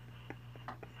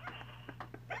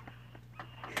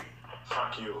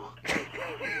 Fuck you.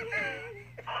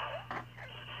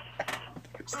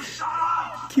 So shut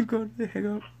up! Keep going. Hang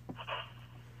up.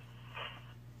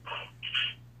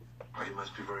 Oh, you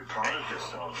must be very proud of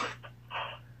yourself.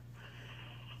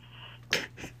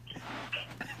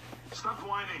 Stop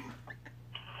whining.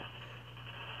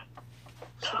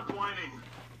 Stop whining.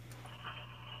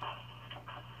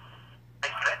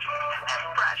 Fresh and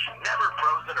fresh, never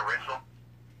frozen original.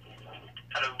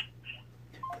 Hello.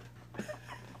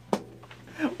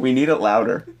 We need it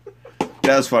louder.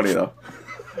 That was funny though.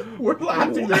 We're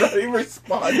laughing. They're not even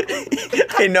responding.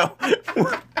 I know.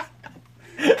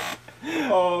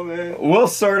 Oh, man. We'll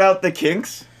sort out the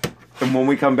kinks. And when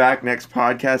we come back next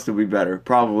podcast, it'll be better.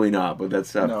 Probably not, but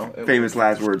that's No, famous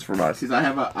last words from us. Because I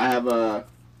have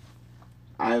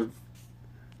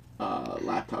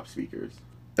laptop speakers,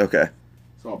 Okay.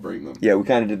 so I'll bring them. Yeah, we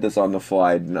kind of did this on the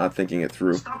fly, not thinking it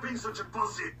through. Stop being such a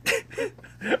pussy.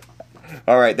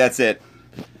 All right, that's it.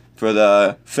 for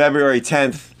the February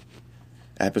 10th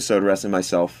episode Wrestling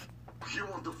Myself. You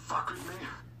want to fuck with me?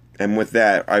 And with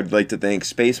that, I'd like to thank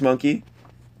Space Monkey,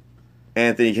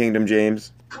 Anthony Kingdom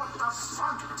James, What the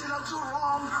fuck did I do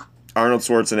wrong? Arnold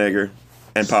Schwarzenegger,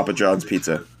 and Papa John's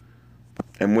Pizza.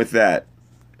 And with that,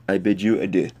 I bid you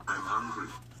adieu. I'm hungry.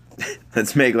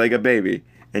 Let's make like a baby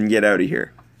and get out of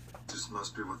here. This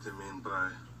must be what they mean by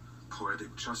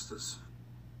poetic justice.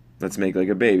 Let's make like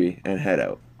a baby and head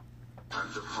out.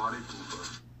 I'm the party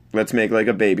pooper. Let's make like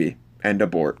a baby and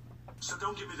abort. So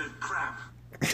don't give me that crap.